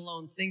terms, let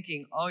alone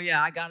thinking, oh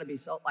yeah, I gotta be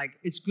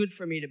it's good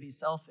for me to be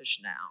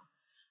selfish now.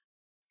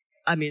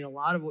 I mean, a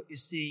lot of what you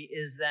see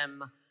is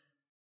them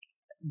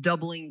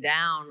doubling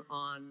down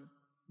on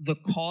the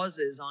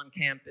causes on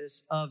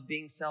campus of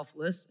being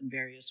selfless in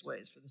various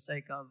ways for the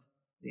sake of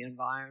the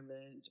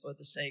environment or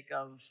the sake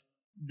of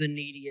the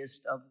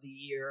neediest of the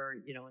year,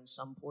 in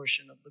some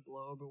portion of the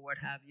globe or what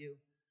have you.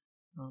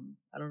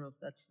 I don't know if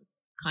that's the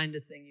kind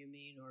of thing you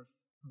mean or if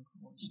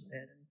Uncle wants to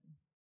add anything.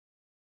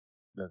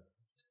 There's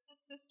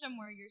this system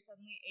where you're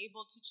suddenly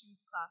able to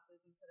choose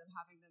classes instead of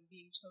having them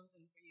being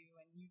chosen for you,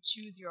 and you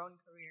choose your own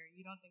career.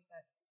 You don't think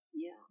that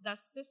the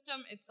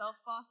system itself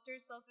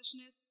fosters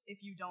selfishness if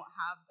you don't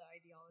have the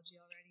ideology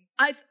already?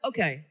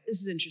 Okay,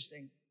 this is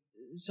interesting.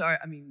 Sorry,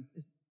 I mean,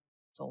 it's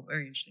all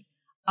very interesting.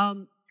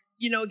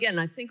 Again,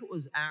 I think it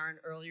was Aaron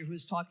earlier who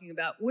was talking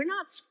about we're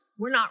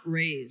not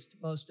raised,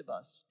 most of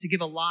us, to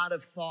give a lot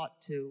of thought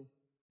to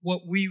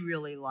what we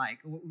really like,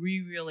 what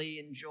we really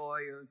enjoy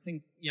or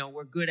think,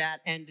 we're good at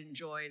and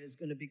enjoy and is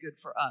going to be good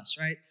for us,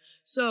 right?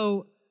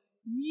 So,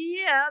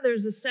 yeah,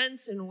 there's a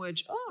sense in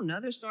which, now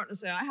they're starting to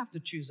say, I have to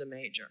choose a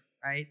major,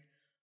 right?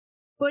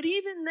 But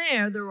even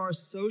there are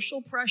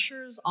social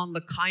pressures on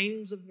the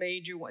kinds of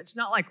major. It's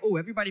not like,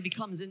 everybody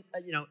becomes,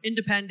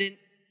 independent.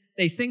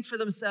 They think for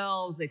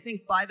themselves. They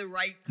think by the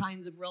right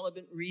kinds of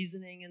relevant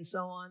reasoning and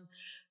so on.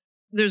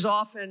 There's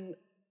often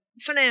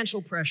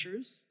financial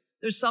pressures.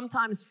 There's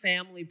sometimes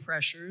family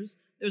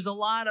pressures. There's a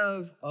lot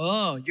of,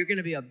 you're going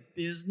to be a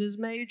business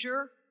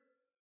major?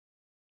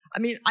 I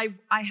mean,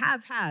 I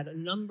have had a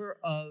number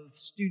of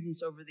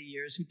students over the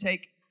years who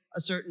take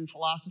a certain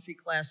philosophy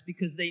class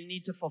because they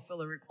need to fulfill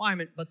a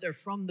requirement, but they're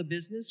from the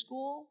business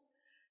school,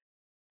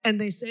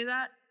 and they say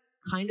that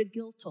kind of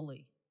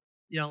guiltily.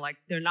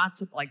 They're not,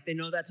 they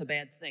know that's a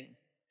bad thing.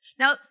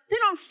 Now, they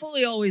don't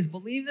fully always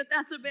believe that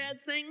that's a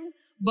bad thing,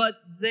 but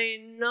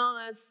they know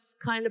that's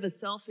kind of a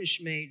selfish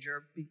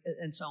major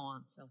and so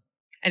on. So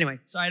anyway,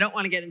 so I don't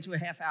want to get into a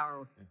half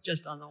hour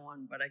just on the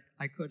one, but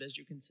I could, as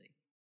you can see.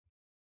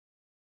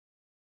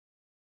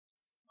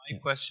 My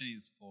question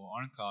is for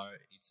Arnkar.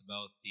 It's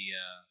about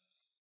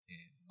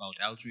about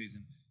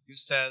altruism. You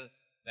said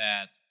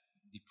that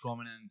the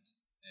prominent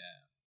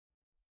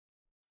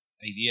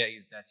idea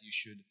is that you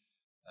should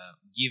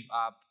give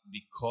up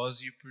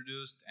because you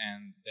produced,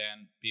 and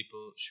then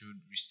people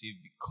should receive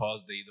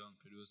because they don't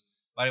produce.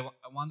 But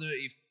I wonder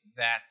if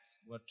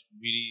that's what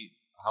really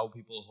how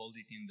people hold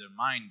it in their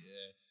mind,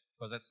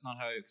 because that's not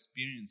how I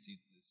experience it.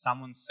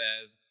 Someone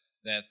says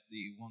that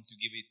they want to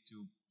give it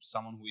to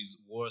someone who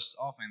is worse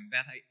off, and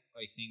that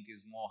I think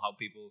is more how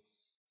people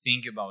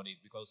think about it,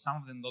 because some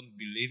of them don't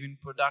believe in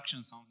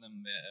production. Some of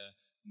them,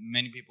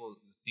 many people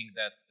think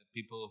that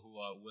people who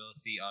are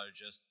wealthy are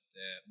just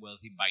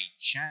wealthy by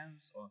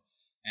chance,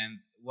 and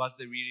what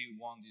they really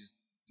want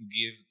is to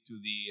give to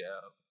the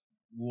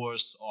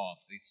worse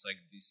off. It's like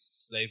this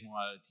slave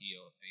morality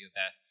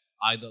that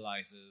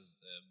idolizes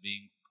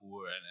being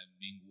poor and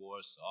being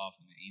worse off,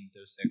 and the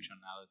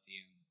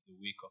intersectionality and the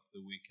weak of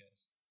the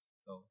weakest.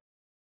 So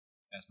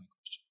that's my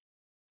question.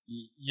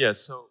 Yes,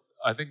 so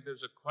I think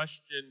there's a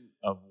question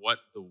of what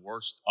the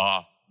worst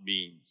off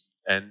means.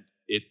 And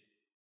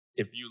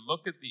if you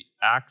look at the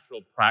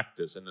actual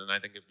practice, and then I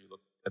think if you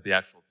look at the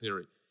actual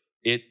theory,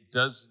 it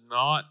does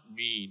not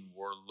mean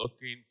we're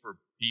looking for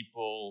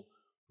people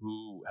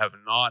who have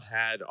not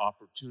had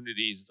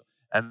opportunities,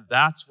 and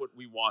that's what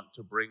we want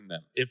to bring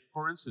them. If,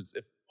 for instance,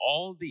 if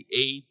all the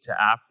aid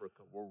to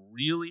Africa were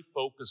really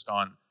focused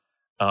on,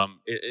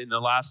 in the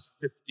last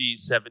 50,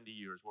 70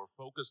 years, we're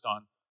focused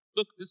on,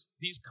 look,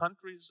 these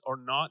countries are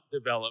not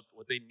developed.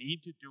 What they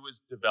need to do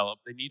is develop.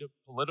 They need a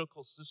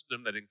political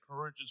system that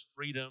encourages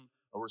freedom,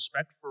 a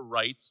respect for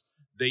rights.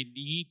 They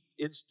need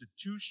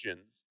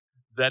institutions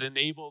that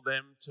enable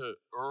them to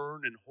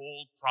earn and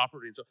hold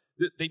property. And so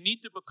they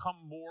need to become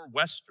more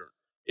Western.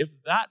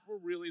 If that were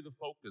really the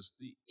focus,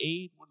 the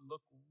aid would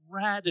look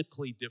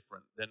radically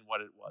different than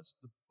what it was.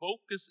 The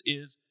focus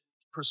is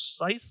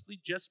precisely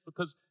just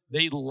because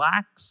they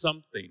lack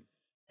something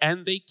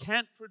and they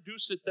can't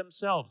produce it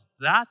themselves.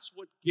 That's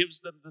what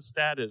gives them the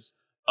status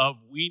of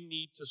we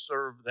need to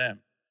serve them.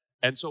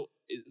 And so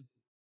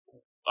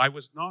I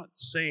was not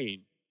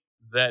saying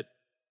that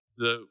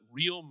the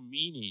real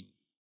meaning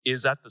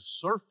is at the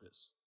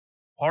surface.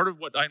 Part of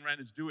what Ayn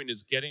Rand is doing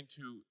is getting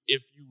to,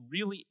 if you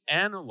really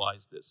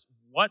analyze this,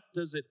 what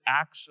does it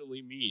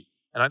actually mean?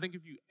 And I think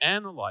if you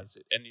analyze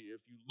it, and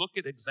if you look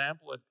at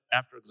example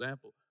after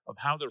example of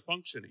how they're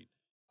functioning,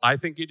 I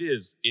think it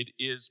is. It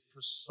is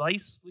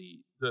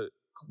precisely the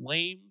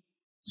claim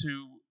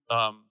to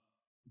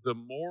the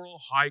moral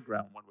high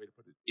ground, one way to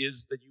put it,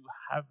 is that you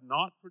have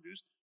not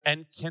produced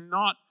and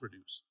cannot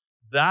produce.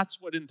 That's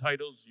what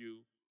entitles you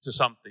to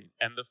something.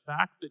 And the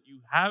fact that you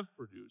have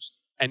produced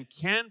and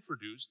can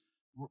produce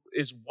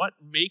is what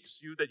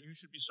makes you that you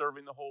should be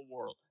serving the whole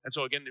world. And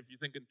so again, if you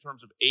think in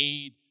terms of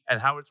aid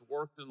and how it's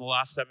worked in the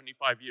last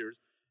 75 years,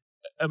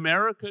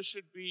 America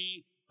should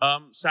be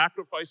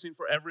sacrificing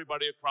for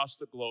everybody across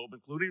the globe,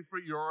 including for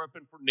Europe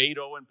and for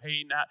NATO, and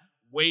paying that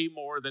way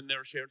more than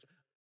their shares.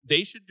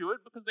 They should do it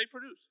because they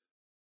produce.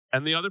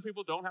 And the other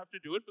people don't have to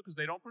do it because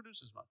they don't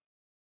produce as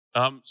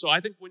much. So I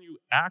think when you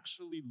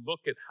actually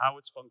look at how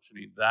it's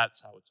functioning,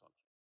 that's how it's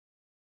functioning.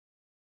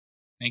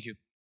 Thank you.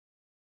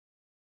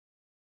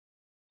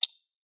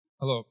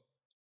 Hello.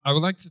 I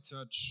would like to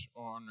touch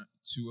on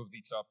two of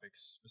the topics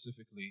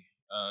specifically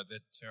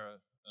that Tara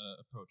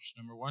approached.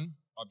 Number one,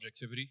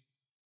 objectivity.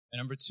 And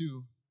number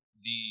two,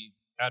 the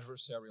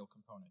adversarial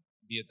component,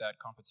 be it that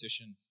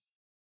competition.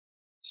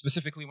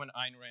 Specifically when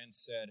Ayn Rand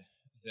said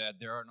that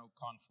there are no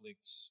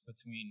conflicts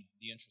between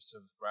the interests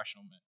of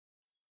rational men.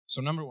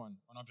 So number one,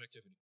 on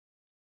objectivity.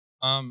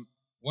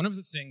 One of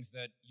the things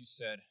that you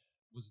said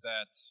was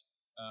that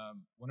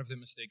one of the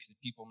mistakes that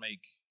people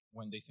make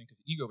when they think of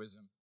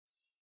egoism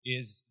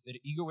is that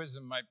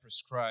egoism might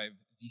prescribe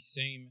the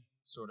same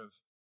sort of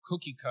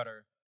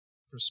cookie-cutter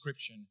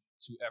prescription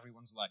to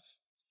everyone's life.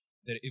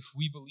 That if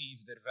we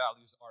believe that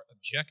values are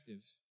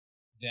objective,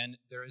 then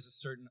there is a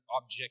certain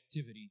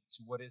objectivity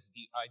to what is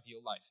the ideal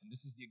life. And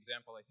this is the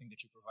example I think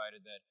that you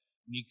provided, that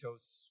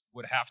Nikos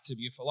would have to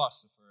be a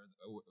philosopher,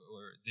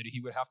 or that he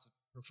would have to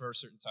prefer a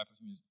certain type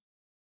of music.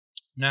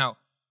 Now,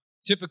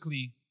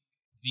 typically,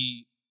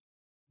 the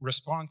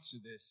response to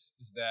this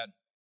is that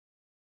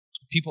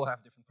people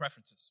have different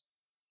preferences,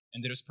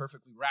 and that it's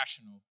perfectly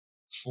rational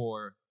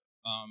for,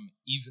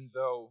 even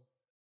though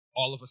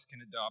all of us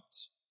can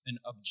adopt an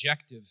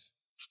objective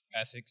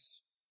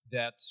ethics,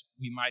 that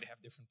we might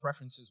have different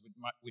preferences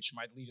which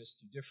might lead us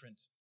to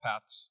different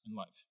paths in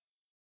life.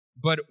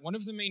 But one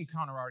of the main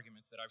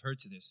counter-arguments that I've heard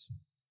to this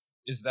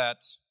is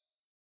that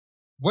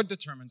what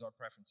determines our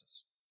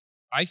preferences?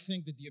 I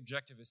think that the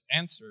objectivist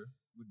answer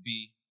would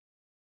be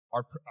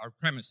our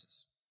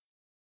premises,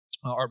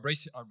 our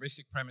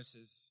basic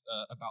premises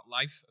about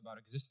life, about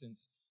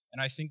existence. And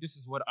I think this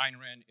is what Ayn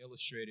Rand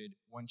illustrated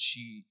when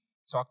she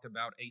talked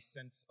about a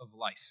sense of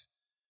life.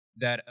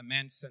 That a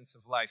man's sense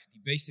of life, the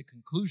basic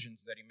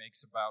conclusions that he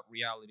makes about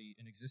reality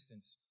and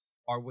existence,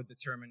 are what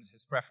determines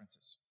his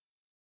preferences.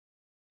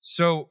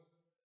 So,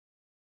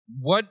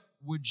 what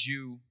would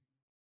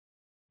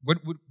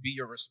be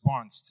your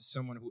response to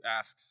someone who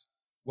asks,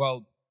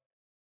 well,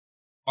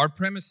 our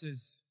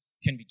premises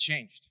can be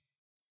changed,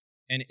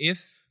 and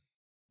if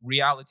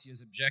reality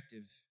is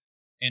objective,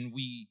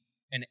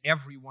 and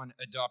everyone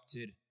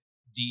adopted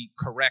the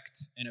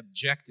correct and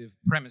objective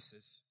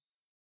premises,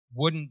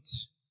 wouldn't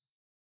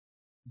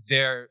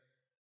their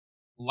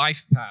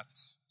life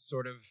paths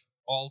sort of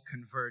all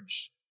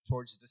converge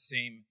towards the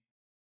same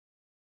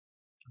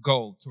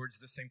goal, towards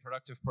the same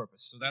productive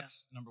purpose? So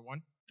that's number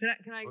one.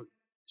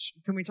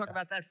 Can we talk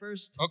about that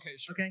first? Okay,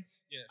 sure. Okay.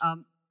 Yeah.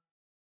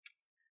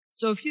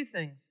 So a few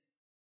things.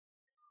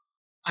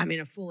 I mean,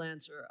 a full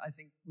answer, I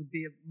think, would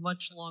be a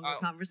much longer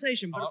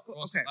conversation. But of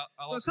course, okay.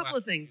 So a couple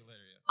of things.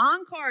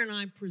 Ankar and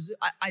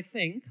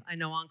I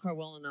know Ankar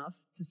well enough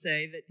to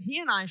say that he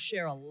and I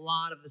share a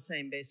lot of the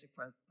same basic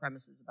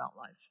premises about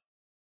life.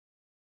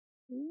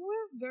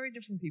 We're very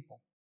different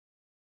people.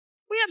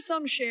 We have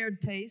some shared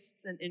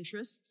tastes and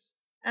interests,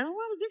 and a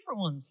lot of different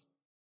ones.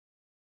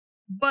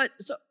 But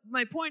so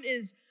my point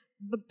is,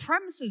 the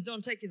premises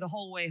don't take you the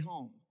whole way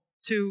home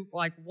to,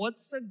 like,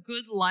 what's a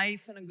good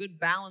life and a good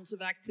balance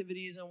of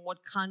activities and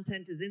what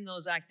content is in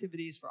those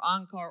activities for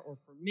Ankar or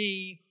for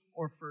me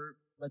or for,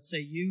 let's say,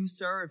 you,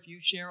 sir, if you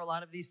share a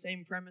lot of these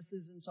same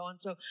premises and so on.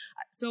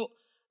 So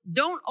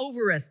don't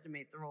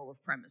overestimate the role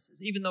of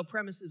premises, even though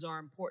premises are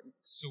important.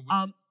 So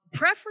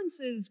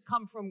preferences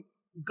come from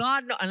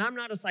God, and I'm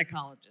not a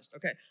psychologist,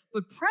 okay?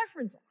 But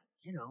preference,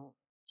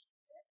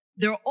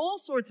 there are all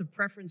sorts of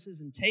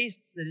preferences and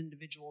tastes that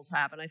individuals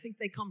have, and I think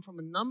they come from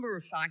a number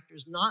of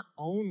factors, not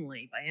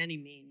only, by any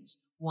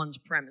means, one's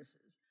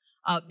premises,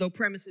 though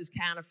premises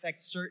can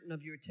affect certain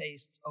of your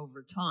tastes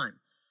over time.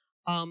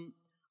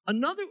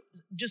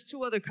 Just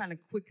two other kind of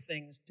quick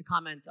things to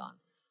comment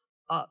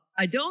on.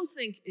 I don't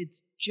think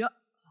it's just...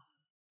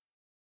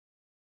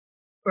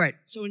 Right,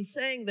 so in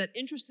saying that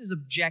interest is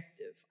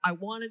objective, I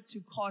wanted to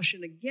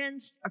caution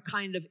against a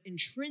kind of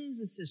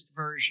intrinsicist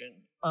version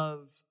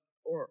of,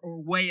 or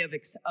way of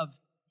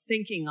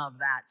thinking of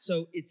that.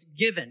 So it's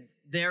given.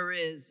 There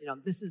is,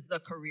 this is the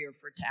career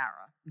for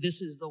Tara.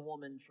 This is the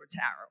woman for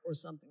Tara, or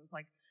something. It's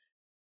like,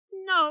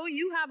 no,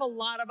 you have a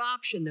lot of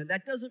option there.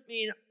 That doesn't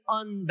mean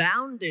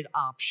unbounded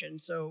option.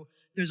 So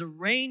there's a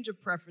range of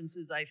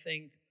preferences, I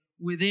think,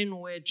 within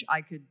which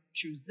I could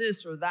choose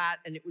this or that,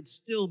 and it would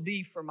still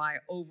be for my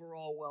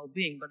overall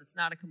well-being, but it's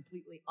not a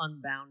completely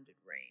unbounded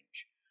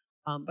range.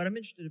 But I'm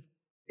interested if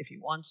if he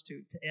wants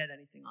to add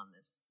anything on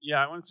this.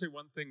 Yeah, I want to say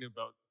one thing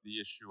about the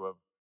issue of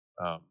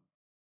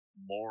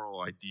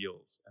moral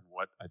ideals and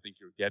what I think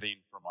you're getting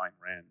from Ayn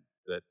Rand,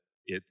 that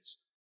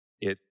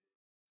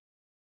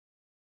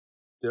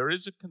there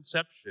is a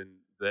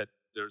conception that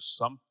there's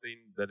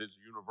something that is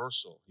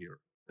universal here,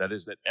 that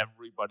is that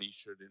everybody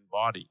should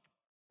embody.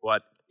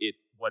 But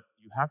what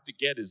you have to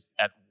get is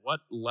at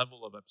what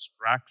level of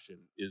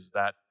abstraction is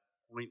that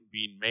point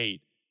being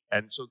made.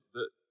 And so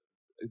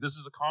this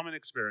is a common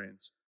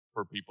experience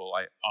for people.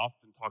 I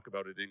often talk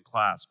about it in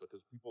class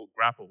because people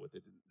grapple with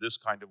it in this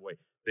kind of way.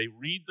 They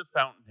read The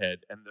Fountainhead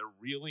and they're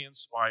really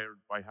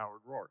inspired by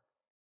Howard Roark.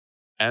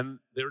 And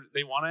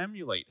they want to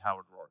emulate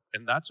Howard Roark.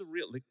 And that's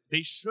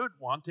they should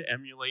want to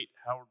emulate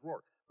Howard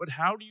Roark. But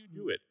how do you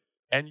do it?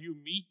 And you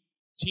meet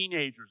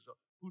teenagers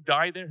who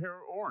dye their hair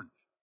orange.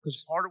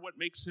 Because part of what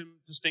makes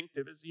him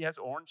distinctive is he has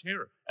orange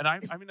hair. And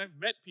I've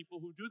met people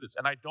who do this,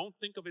 and I don't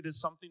think of it as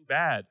something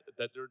bad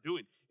that they're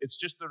doing. It's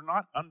just they're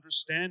not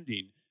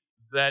understanding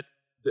that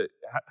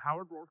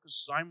Howard Roark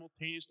is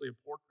simultaneously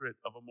a portrait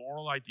of a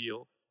moral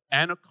ideal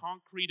and a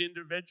concrete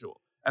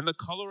individual. And the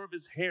color of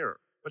his hair,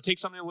 but take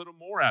something a little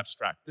more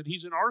abstract, that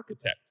he's an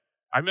architect.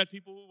 I met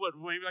people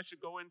who maybe I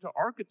should go into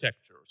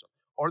architecture or something.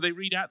 Or they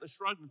read Atlas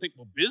Shrugged and think,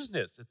 well,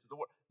 business,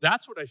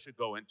 that's what I should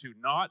go into,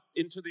 not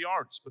into the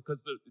arts,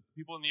 because the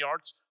people in the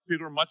arts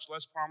figure much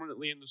less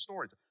prominently in the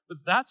stories. But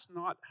that's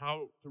not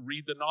how to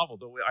read the novel,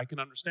 though I can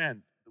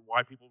understand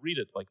why people read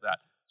it like that.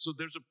 So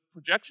there's a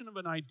projection of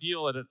an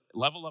ideal at a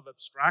level of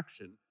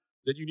abstraction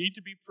that you need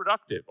to be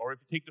productive. Or if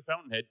you take The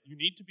Fountainhead, you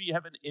need to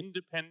have an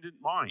independent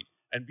mind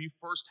and be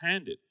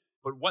first-handed.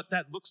 But what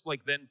that looks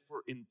like then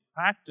in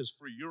practice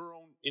for your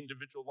own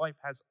individual life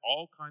has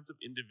all kinds of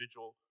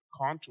individual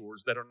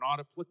contours that are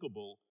not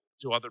applicable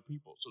to other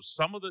people. So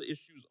some of the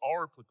issues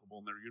are applicable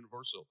and they're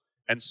universal,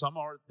 and some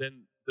are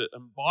then the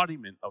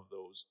embodiment of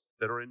those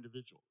that are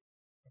individual.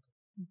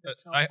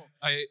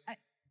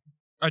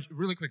 I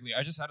really quickly,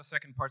 I just had a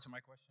second part to my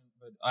question,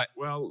 but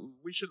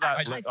we should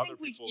let other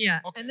people.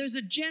 Yeah, okay. And there's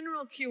a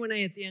general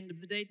Q&A at the end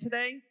of the day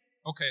today.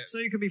 Okay. So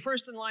you could be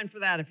first in line for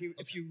that if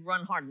you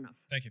run hard enough.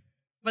 Thank you.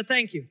 But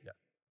thank you. Yeah.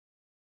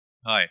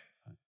 Hi.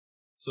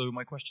 So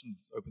my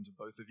question's open to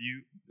both of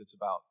you. It's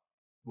about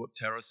what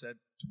Tara said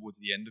towards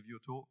the end of your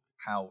talk,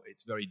 how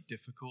it's very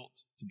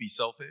difficult to be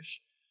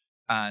selfish.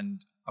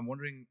 And I'm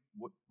wondering,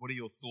 what are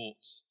your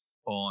thoughts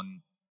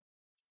on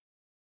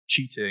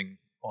cheating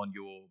on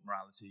your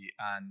morality,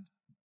 and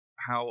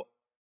how,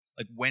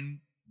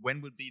 when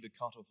would be the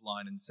cutoff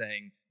line in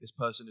saying this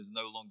person is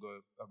no longer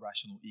a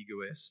rational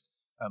egoist?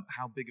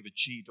 How big of a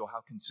cheat or how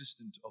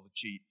consistent of a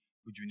cheat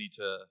would you need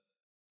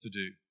to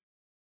do?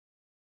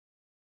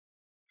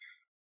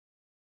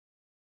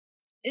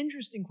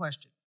 Interesting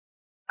question.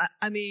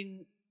 I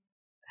mean,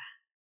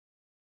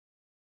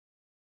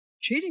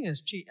 cheating is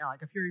cheating.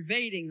 Like, if you're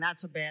evading,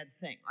 that's a bad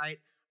thing, right?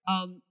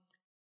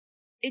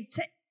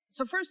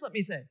 So first, let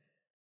me say,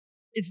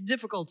 it's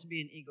difficult to be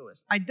an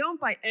egoist. I don't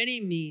by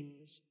any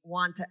means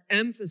want to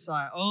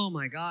emphasize, oh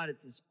my God,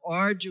 it's this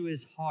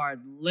arduous, hard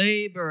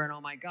labor, and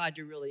oh my God,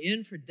 you're really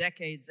in for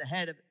decades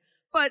ahead of it.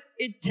 But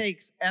it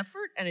takes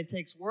effort, and it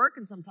takes work,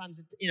 and sometimes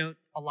it's,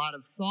 a lot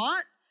of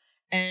thought.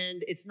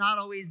 And it's not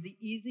always the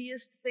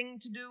easiest thing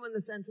to do in the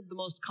sense of the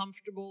most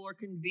comfortable or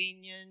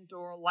convenient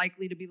or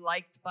likely to be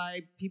liked by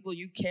people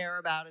you care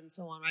about and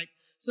so on, right?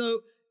 So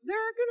there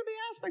are going to be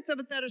aspects of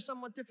it that are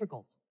somewhat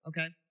difficult,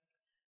 okay?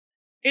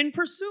 In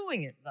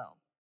pursuing it, though,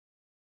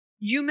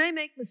 you may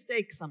make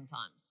mistakes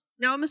sometimes.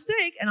 Now,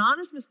 an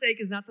honest mistake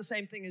is not the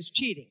same thing as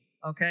cheating,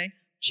 okay?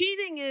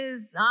 Cheating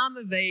is, I'm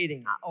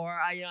evading, or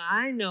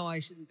I know I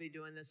shouldn't be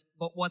doing this,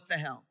 but what the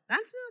hell?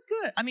 That's not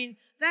good. I mean,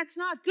 that's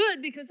not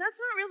good because that's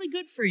not really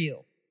good for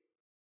you.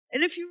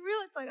 And if you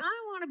really, it's like,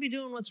 I want to be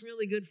doing what's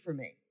really good for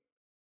me,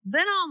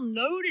 then I'll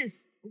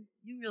notice,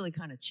 you really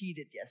kind of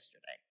cheated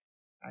yesterday,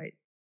 right?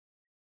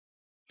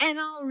 And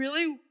I'll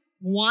really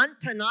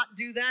want to not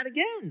do that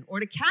again, or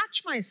to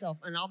catch myself,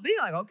 and I'll be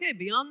like, okay,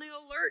 be on the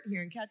alert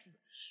here and catch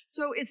myself.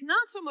 So it's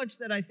not so much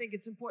that I think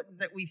it's important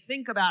that we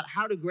think about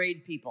how to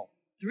grade people.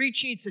 3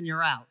 cheats and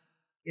you're out.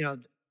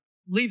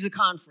 Leave the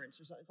conference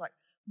or something. It's like,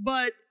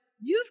 but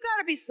you've got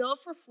to be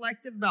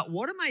self-reflective about,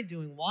 what am I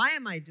doing? Why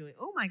am I doing?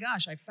 Oh my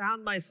gosh, I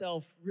found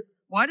myself.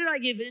 Why did I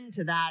give in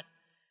to that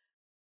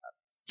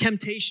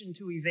temptation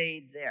to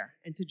evade there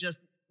and to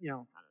just,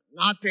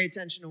 not pay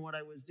attention to what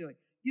I was doing?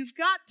 You've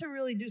got to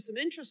really do some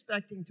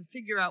introspecting to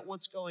figure out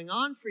what's going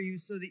on for you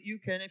so that you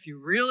can, if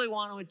you really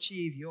want to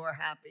achieve your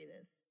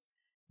happiness,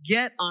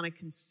 get on a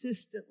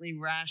consistently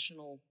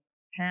rational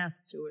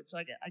path to it. So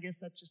I guess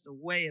that's just a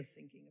way of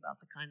thinking about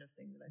the kind of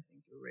thing that I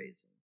think you're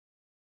raising.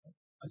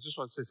 I just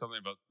want to say something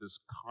about this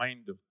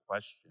kind of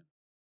question.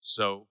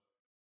 So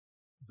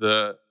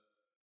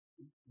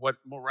what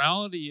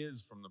morality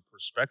is from the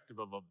perspective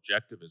of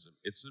objectivism,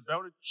 it's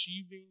about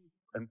achieving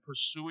and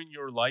pursuing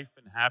your life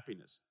and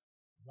happiness.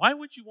 Why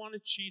would you want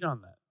to cheat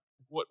on that?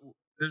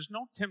 There's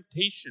no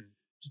temptation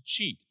to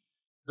cheat.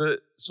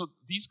 So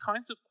these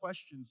kinds of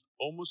questions,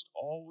 almost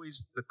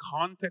always the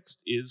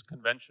context is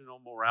conventional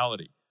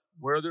morality,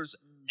 where there's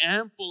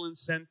ample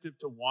incentive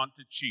to want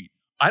to cheat.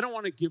 I don't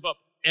want to give up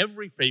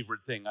every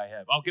favorite thing I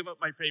have. I'll give up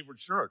my favorite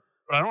shirt,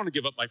 but I don't want to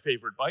give up my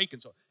favorite bike.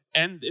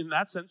 And in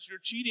that sense, you're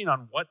cheating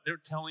on what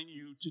they're telling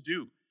you to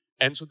do.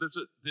 And so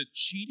the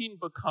cheating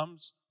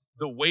becomes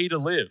the way to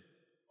live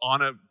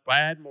on a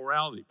bad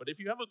morality. But if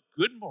you have a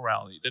good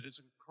morality that is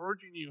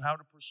encouraging you how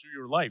to pursue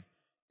your life,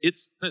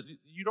 it's that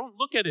you don't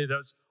look at it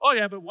as, oh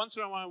yeah, but once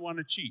in a while I want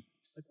to cheat.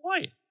 Like, why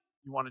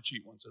you want to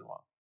cheat once in a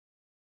while?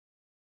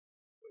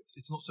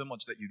 It's not so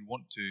much that you'd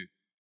want to,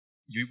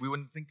 we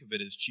wouldn't think of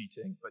it as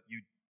cheating, but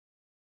you'd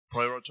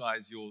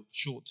prioritize your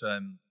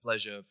short-term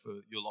pleasure for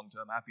your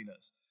long-term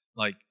happiness.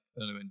 Like, I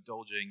don't know,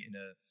 indulging in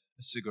a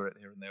cigarette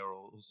here and there,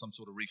 or some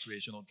sort of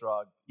recreational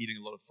drug, eating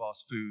a lot of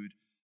fast food,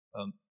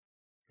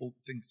 all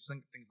things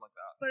like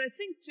that. But I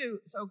think too,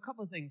 so a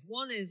couple of things.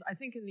 One is, I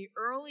think in the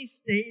early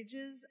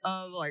stages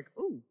of like,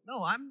 oh,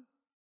 no,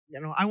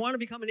 I want to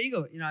become an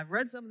ego. I've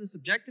read some of the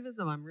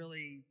subjectivism. I'm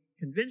really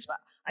convinced by.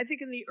 I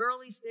think in the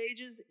early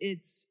stages,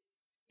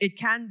 it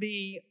can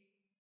be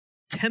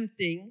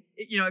tempting.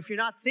 If you're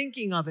not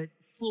thinking of it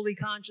fully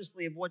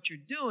consciously of what you're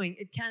doing,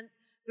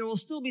 there will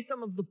still be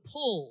some of the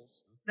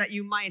pulls that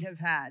you might have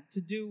had to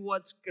do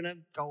what's going to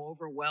go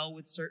over well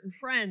with certain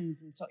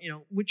friends, and so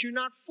which you're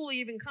not fully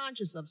even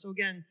conscious of. So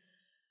again,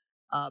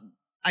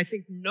 I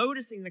think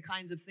noticing the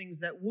kinds of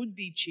things that would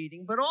be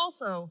cheating, but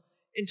also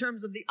in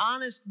terms of the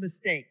honest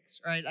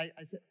mistakes, right? I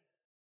said,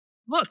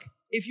 look,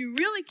 if you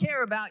really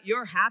care about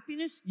your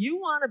happiness, you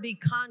want to be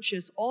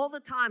conscious all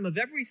the time of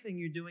everything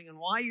you're doing and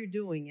why you're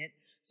doing it,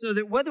 so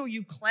that whether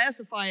you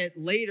classify it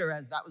later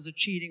as that was a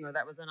cheating or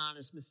that was an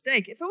honest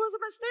mistake, if it was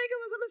a mistake, it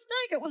was a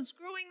mistake. It was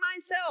screwing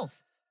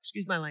myself.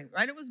 Excuse my language,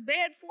 right? It was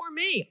bad for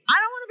me. I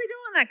don't want to be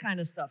doing that kind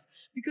of stuff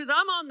because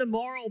I'm on the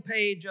moral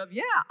page of,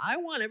 I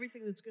want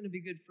everything that's going to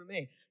be good for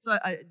me. So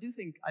I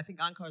think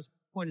Ankar's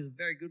point is a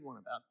very good one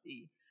about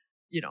the,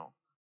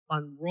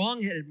 on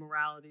wrong-headed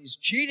moralities,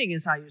 cheating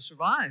is how you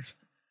survive.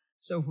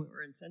 So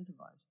we're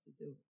incentivized to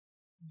do it.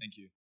 Thank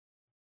you.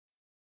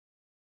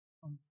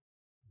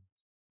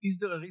 Is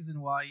there a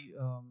reason why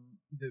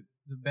the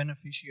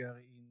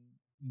beneficiary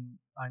in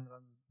Ayn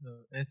Rand's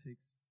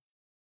ethics,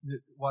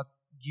 what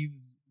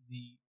gives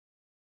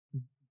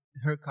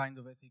her kind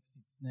of ethics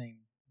its name?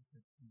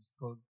 It's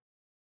called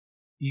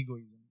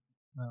egoism.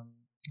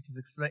 It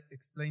is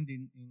explained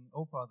in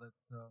Oprah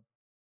that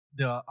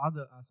there are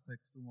other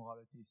aspects to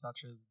morality,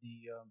 such as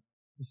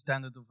the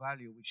standard of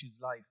value, which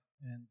is life.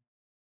 And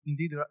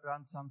indeed,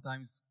 Rand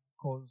sometimes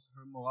calls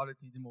her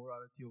morality the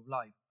morality of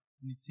life.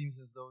 And it seems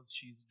as though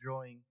she's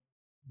drawing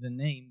the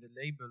name, the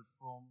label,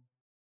 from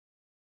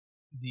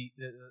the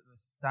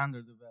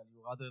standard of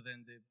value rather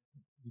than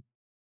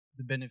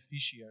the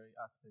beneficiary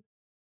aspect.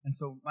 And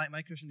so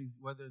my question is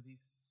whether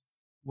this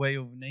way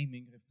of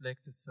naming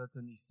reflects a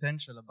certain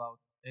essential about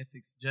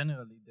ethics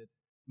generally that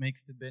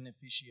makes the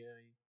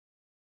beneficiary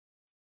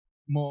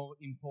more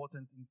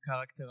important in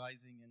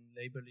characterizing and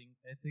labeling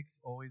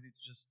ethics, or is it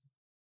just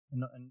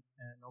an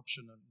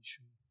optional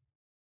issue?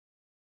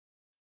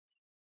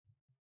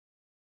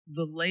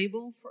 The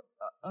label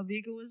of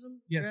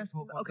egoism? Yes,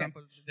 for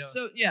example.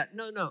 So,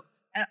 no.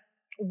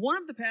 One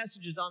of the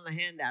passages on the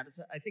handout,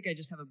 I think I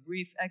just have a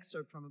brief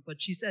excerpt from it,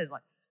 but she says,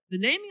 like, the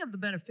naming of the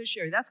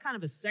beneficiary, that's kind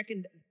of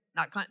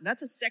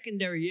that's a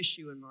secondary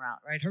issue in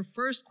morality, right? Her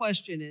first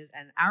question is,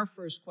 and our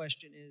first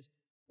question is,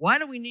 why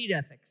do we need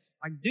ethics?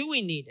 Like, do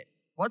we need it?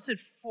 What's it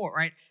for,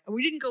 right? And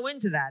we didn't go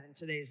into that in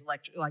today's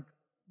lecture, like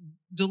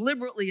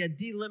deliberately a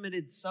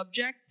delimited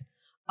subject.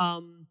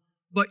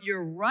 But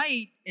you're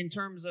right in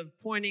terms of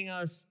pointing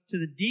us to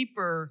the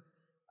deeper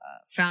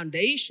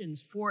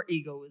foundations for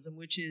egoism,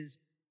 which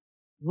is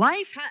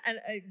life. And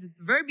at the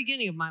very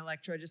beginning of my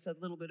lecture, I just said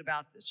a little bit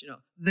about this.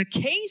 The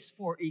case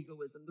for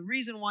egoism, the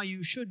reason why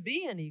you should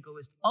be an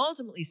egoist,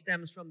 ultimately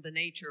stems from the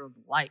nature of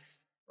life,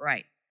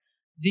 right?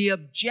 The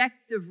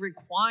objective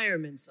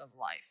requirements of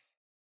life,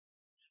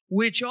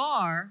 which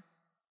are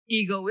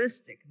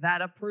egoistic,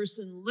 that a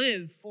person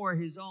live for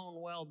his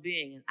own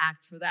well-being and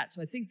act for that.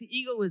 So I think the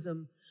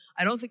egoism,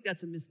 I don't think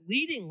that's a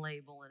misleading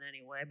label in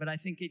any way, but I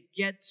think it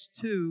gets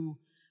to,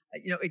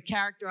 it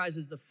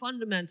characterizes the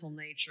fundamental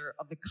nature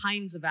of the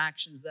kinds of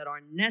actions that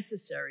are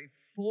necessary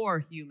for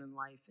human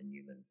life and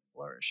human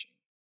flourishing.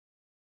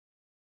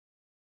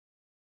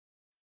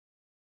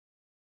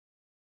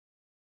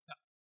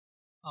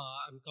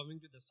 I'm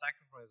coming to the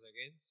sacrifice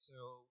again.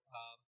 So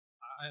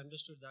I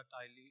understood that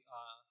I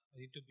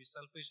need to be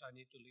selfish. I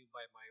need to live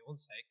by my own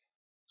sake.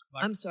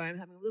 But I'm sorry,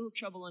 I'm having a little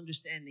trouble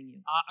understanding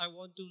you. I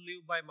want to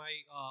live by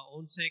my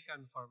own sake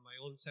and for my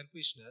own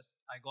selfishness.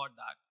 I got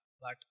that.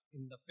 But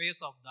in the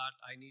face of that,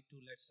 I need to,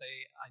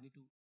 I need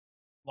to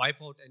wipe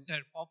out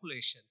entire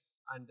population.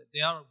 And they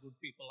are good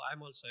people.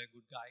 I'm also a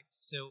good guy.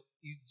 So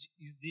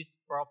is this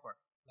proper?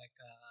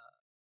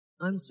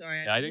 I'm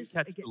sorry. I didn't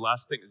catch the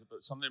last thing. Is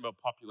it something about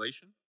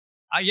population?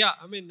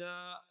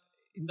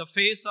 In the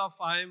face of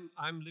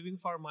I'm living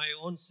for my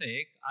own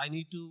sake, I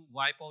need to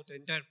wipe out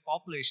entire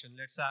population.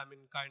 Let's say I'm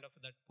in kind of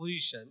that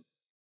position.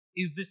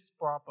 Is this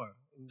proper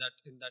in that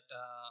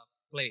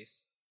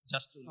place?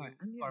 just to Sorry, live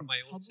I'm for hearing my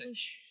own sake.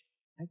 publish.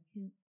 I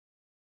can't.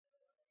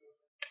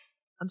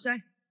 I'm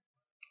sorry.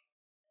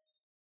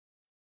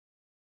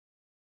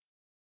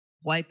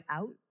 Wipe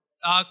out?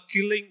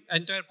 Killing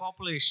entire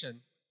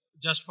population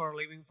just for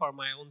living for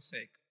my own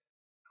sake.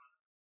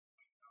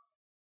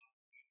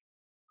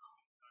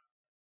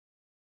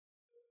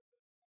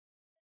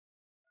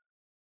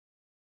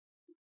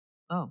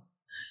 Oh.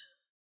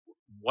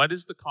 What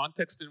is the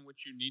context in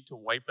which you need to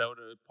wipe out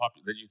a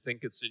population that you think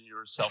it's in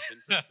your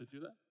self-interest to do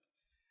that?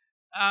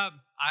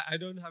 I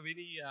don't have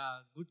any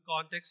good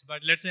context,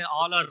 but let's say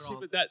all are See,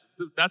 wrong.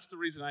 but that's the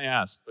reason I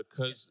asked,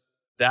 because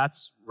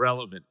that's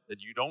relevant,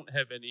 that you don't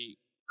have any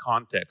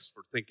context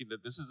for thinking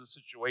that this is a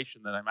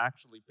situation that I'm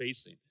actually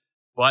facing.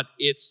 But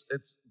it's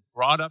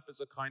brought up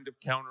as a kind of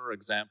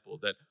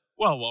counterexample that,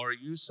 well, are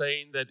you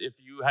saying that if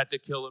you had to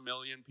kill 1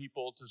 million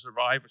people to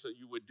survive, or so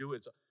you would do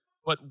it?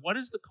 But what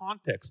is the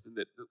context in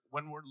that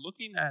when we're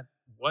looking at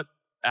what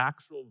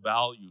actual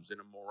values and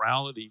a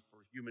morality for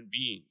human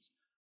beings,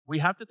 we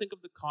have to think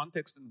of the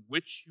context in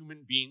which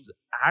human beings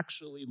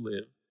actually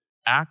live,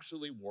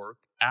 actually work,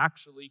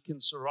 actually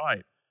can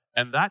survive.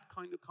 And that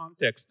kind of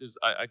context is,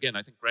 again,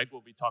 I think Greg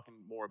will be talking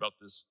more about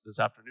this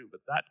afternoon,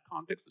 but that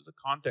context is a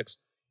context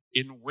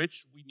in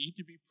which we need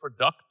to be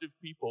productive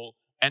people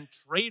and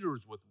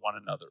traders with one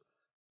another.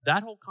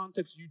 That whole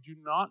context, you do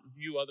not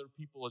view other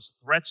people as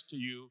threats to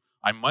you.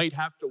 I might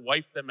have to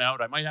wipe them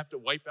out. I might have to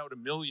wipe out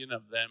 1 million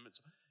of them.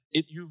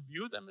 You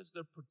view them as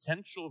their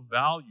potential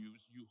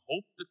values. You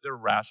hope that they're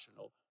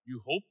rational.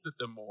 You hope that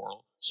they're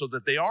moral so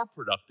that they are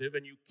productive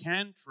and you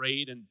can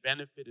trade and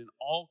benefit in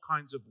all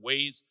kinds of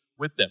ways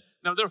with them.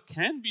 Now, there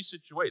can be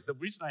situations. The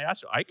reason I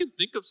asked you, I can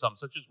think of some,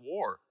 such as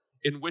war,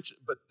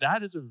 but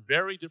that is a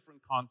very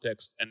different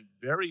context and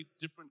very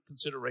different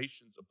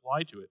considerations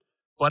apply to it.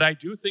 But I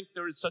do think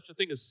there is such a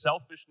thing as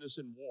selfishness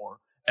in war.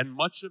 And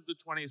much of the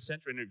 20th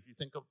century, and if you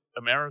think of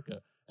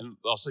America, and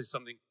I'll say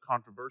something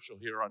controversial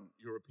here on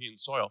European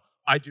soil,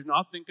 I do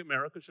not think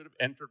America should have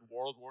entered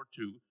World War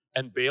II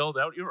and bailed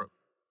out Europe.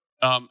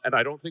 And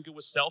I don't think it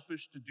was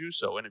selfish to do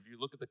so. And if you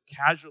look at the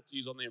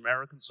casualties on the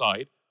American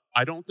side,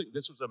 I don't think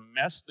this was a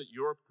mess that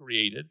Europe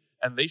created,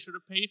 and they should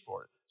have paid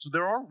for it. So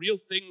there are real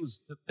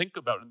things to think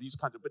about in these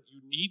kinds of, but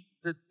you need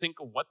to think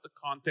of what the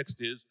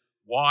context is,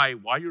 why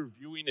you're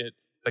viewing it.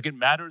 Like it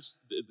matters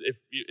if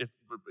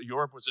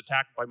Europe was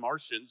attacked by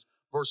Martians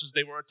versus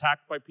they were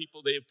attacked by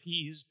people they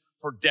appeased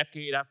for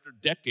decade after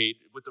decade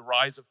with the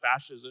rise of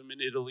fascism in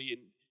Italy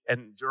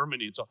and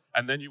Germany and so on.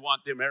 And then you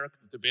want the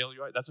Americans to bail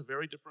you out. That's a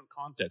very different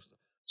context.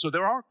 So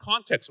there are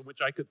contexts in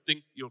which I could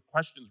think your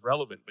question's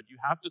relevant, but you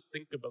have to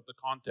think about the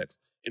context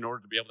in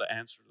order to be able to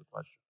answer the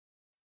question.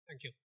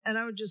 Thank you. And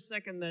I would just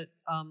second that,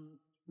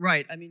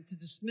 right, I mean, to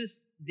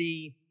dismiss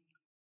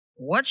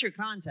what's your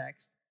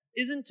context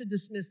isn't to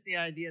dismiss the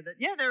idea that,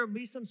 yeah, there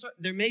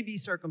may be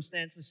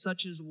circumstances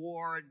such as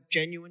war,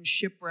 genuine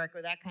shipwreck,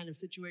 or that kind of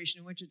situation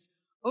in which it's,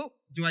 oh,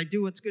 do I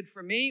do what's good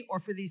for me or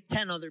for these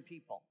 10 other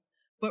people?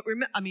 But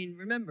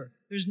remember,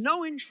 there's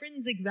no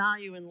intrinsic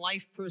value in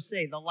life per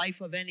se, the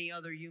life of any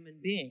other human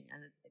being.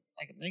 And it's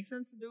like, it makes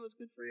sense to do what's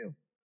good for you.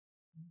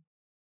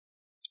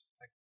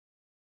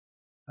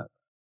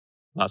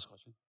 Last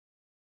question.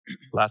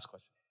 Last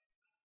question.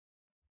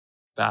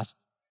 Fast.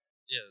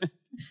 Yes.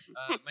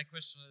 My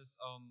question is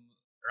on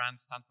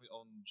Rand's standpoint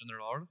on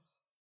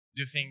generals.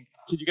 Do you think...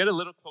 Could you get a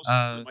little closer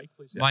to the mic,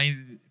 please? Yeah. My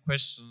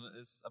question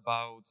is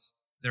about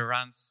the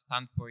Rand's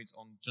standpoint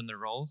on gender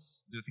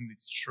roles. Do you think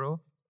it's true?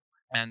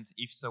 And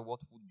if so, what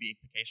would be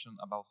implication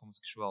about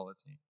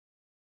homosexuality?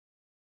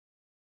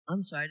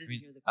 I'm sorry, I didn't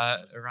hear the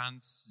question.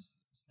 Rand's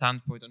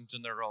standpoint on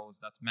gender roles,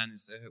 that man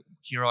is a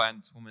hero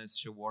and woman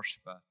is a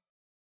worshipper.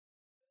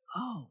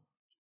 Oh,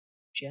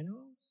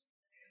 generals?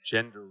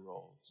 Gender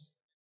roles.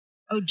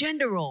 Oh,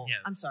 gender roles. Yes.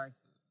 I'm sorry.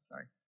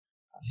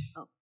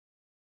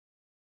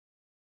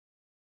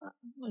 Why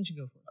don't you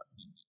go for it?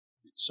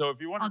 So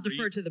if you want I'll to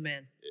defer to the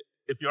man.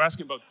 If you're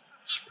asking about...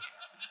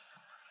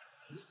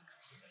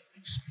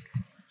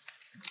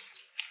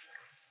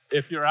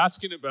 If you're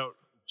asking about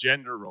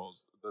gender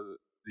roles,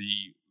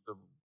 the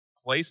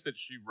place that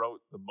she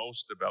wrote the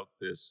most about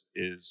this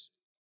is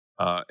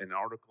an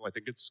article, I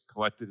think it's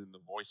collected in the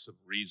Voice of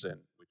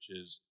Reason, which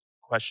is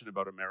a question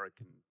about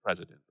American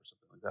president or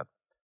something like that,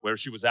 where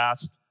she was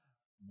asked,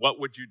 what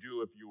would you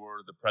do if you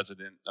were the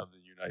president of the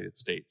United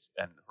States?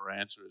 And her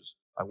answer is,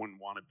 I wouldn't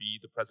want to be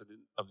the president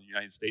of the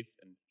United States,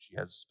 and she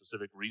has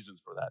specific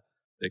reasons for that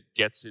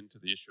gets into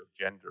the issue of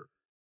gender.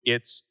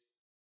 It's,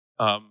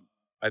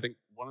 I think,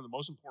 one of the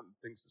most important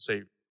things to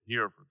say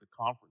here for the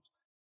conference.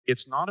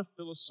 It's not a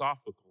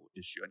philosophical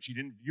issue, and she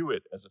didn't view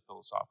it as a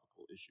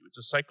philosophical issue. It's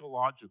a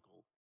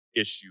psychological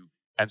issue.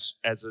 And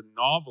as a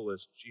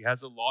novelist, she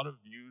has a lot of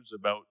views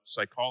about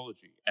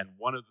psychology. And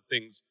one of the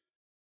things,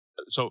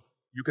 so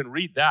you can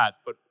read that,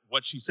 but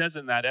what she says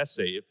in that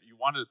essay, if you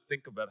want to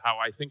think about how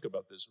I think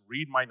about this,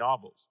 read my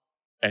novels,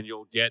 and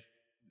you'll get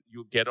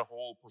a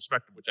whole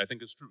perspective, which I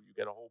think is true. You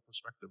get a whole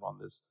perspective on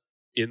this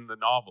in the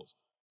novels.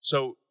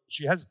 So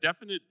she has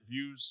definite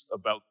views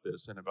about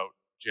this and about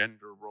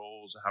gender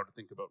roles, how to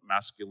think about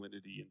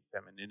masculinity and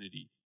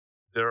femininity,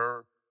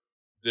 they're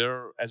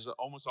as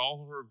almost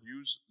all of her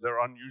views, they're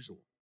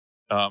unusual.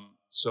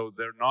 So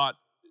they're not.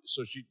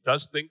 So she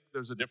does think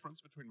there's a difference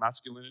between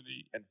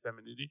masculinity and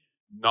femininity,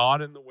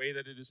 not in the way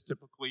that it is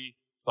typically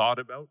thought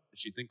about.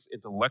 She thinks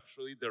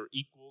intellectually they're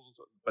equals,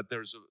 but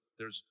there's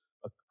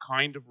a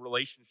kind of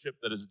relationship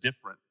that is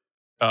different.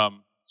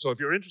 So if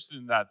you're interested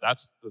in that,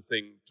 that's the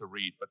thing to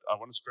read. But I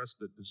want to stress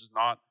that this is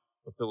not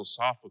a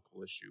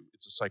philosophical issue.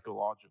 It's a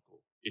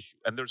psychological issue.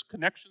 And there's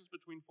connections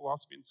between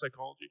philosophy and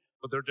psychology,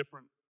 but they're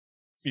different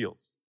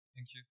fields.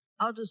 Thank you.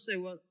 I'll just say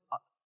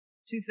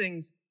two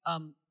things.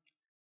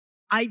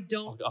 I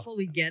don't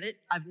fully get it.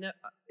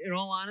 In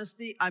all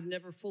honesty, I've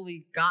never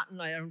fully gotten.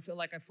 I don't feel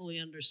like I fully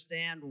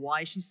understand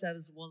why she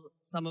says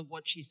some of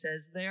what she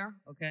says there.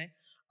 Okay.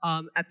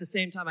 At the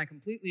same time, I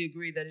completely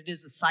agree that it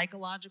is a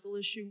psychological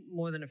issue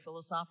more than a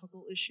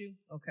philosophical issue.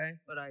 Okay,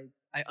 but I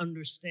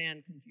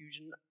understand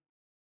confusion.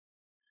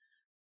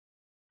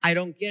 I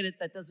don't get it.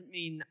 That doesn't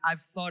mean I've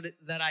thought it,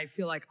 that I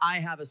feel like I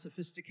have a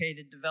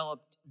sophisticated,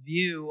 developed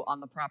view on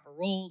the proper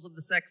roles of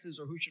the sexes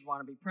or who should want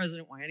to be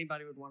president, why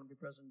anybody would want to be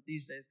president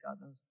these days, God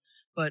knows.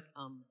 But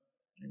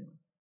anyway.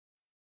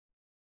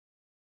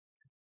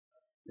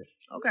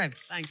 Okay,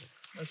 thanks.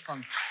 That was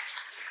fun.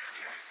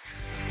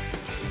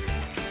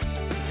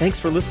 Thanks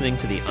for listening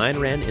to the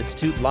Ayn Rand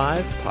Institute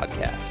Live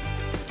podcast.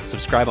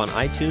 Subscribe on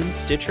iTunes,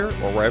 Stitcher,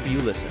 or wherever you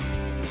listen.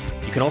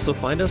 You can also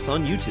find us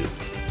on YouTube.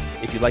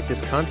 If you like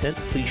this content,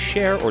 please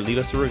share or leave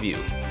us a review.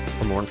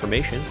 For more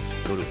information,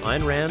 go to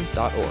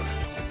aynrand.org.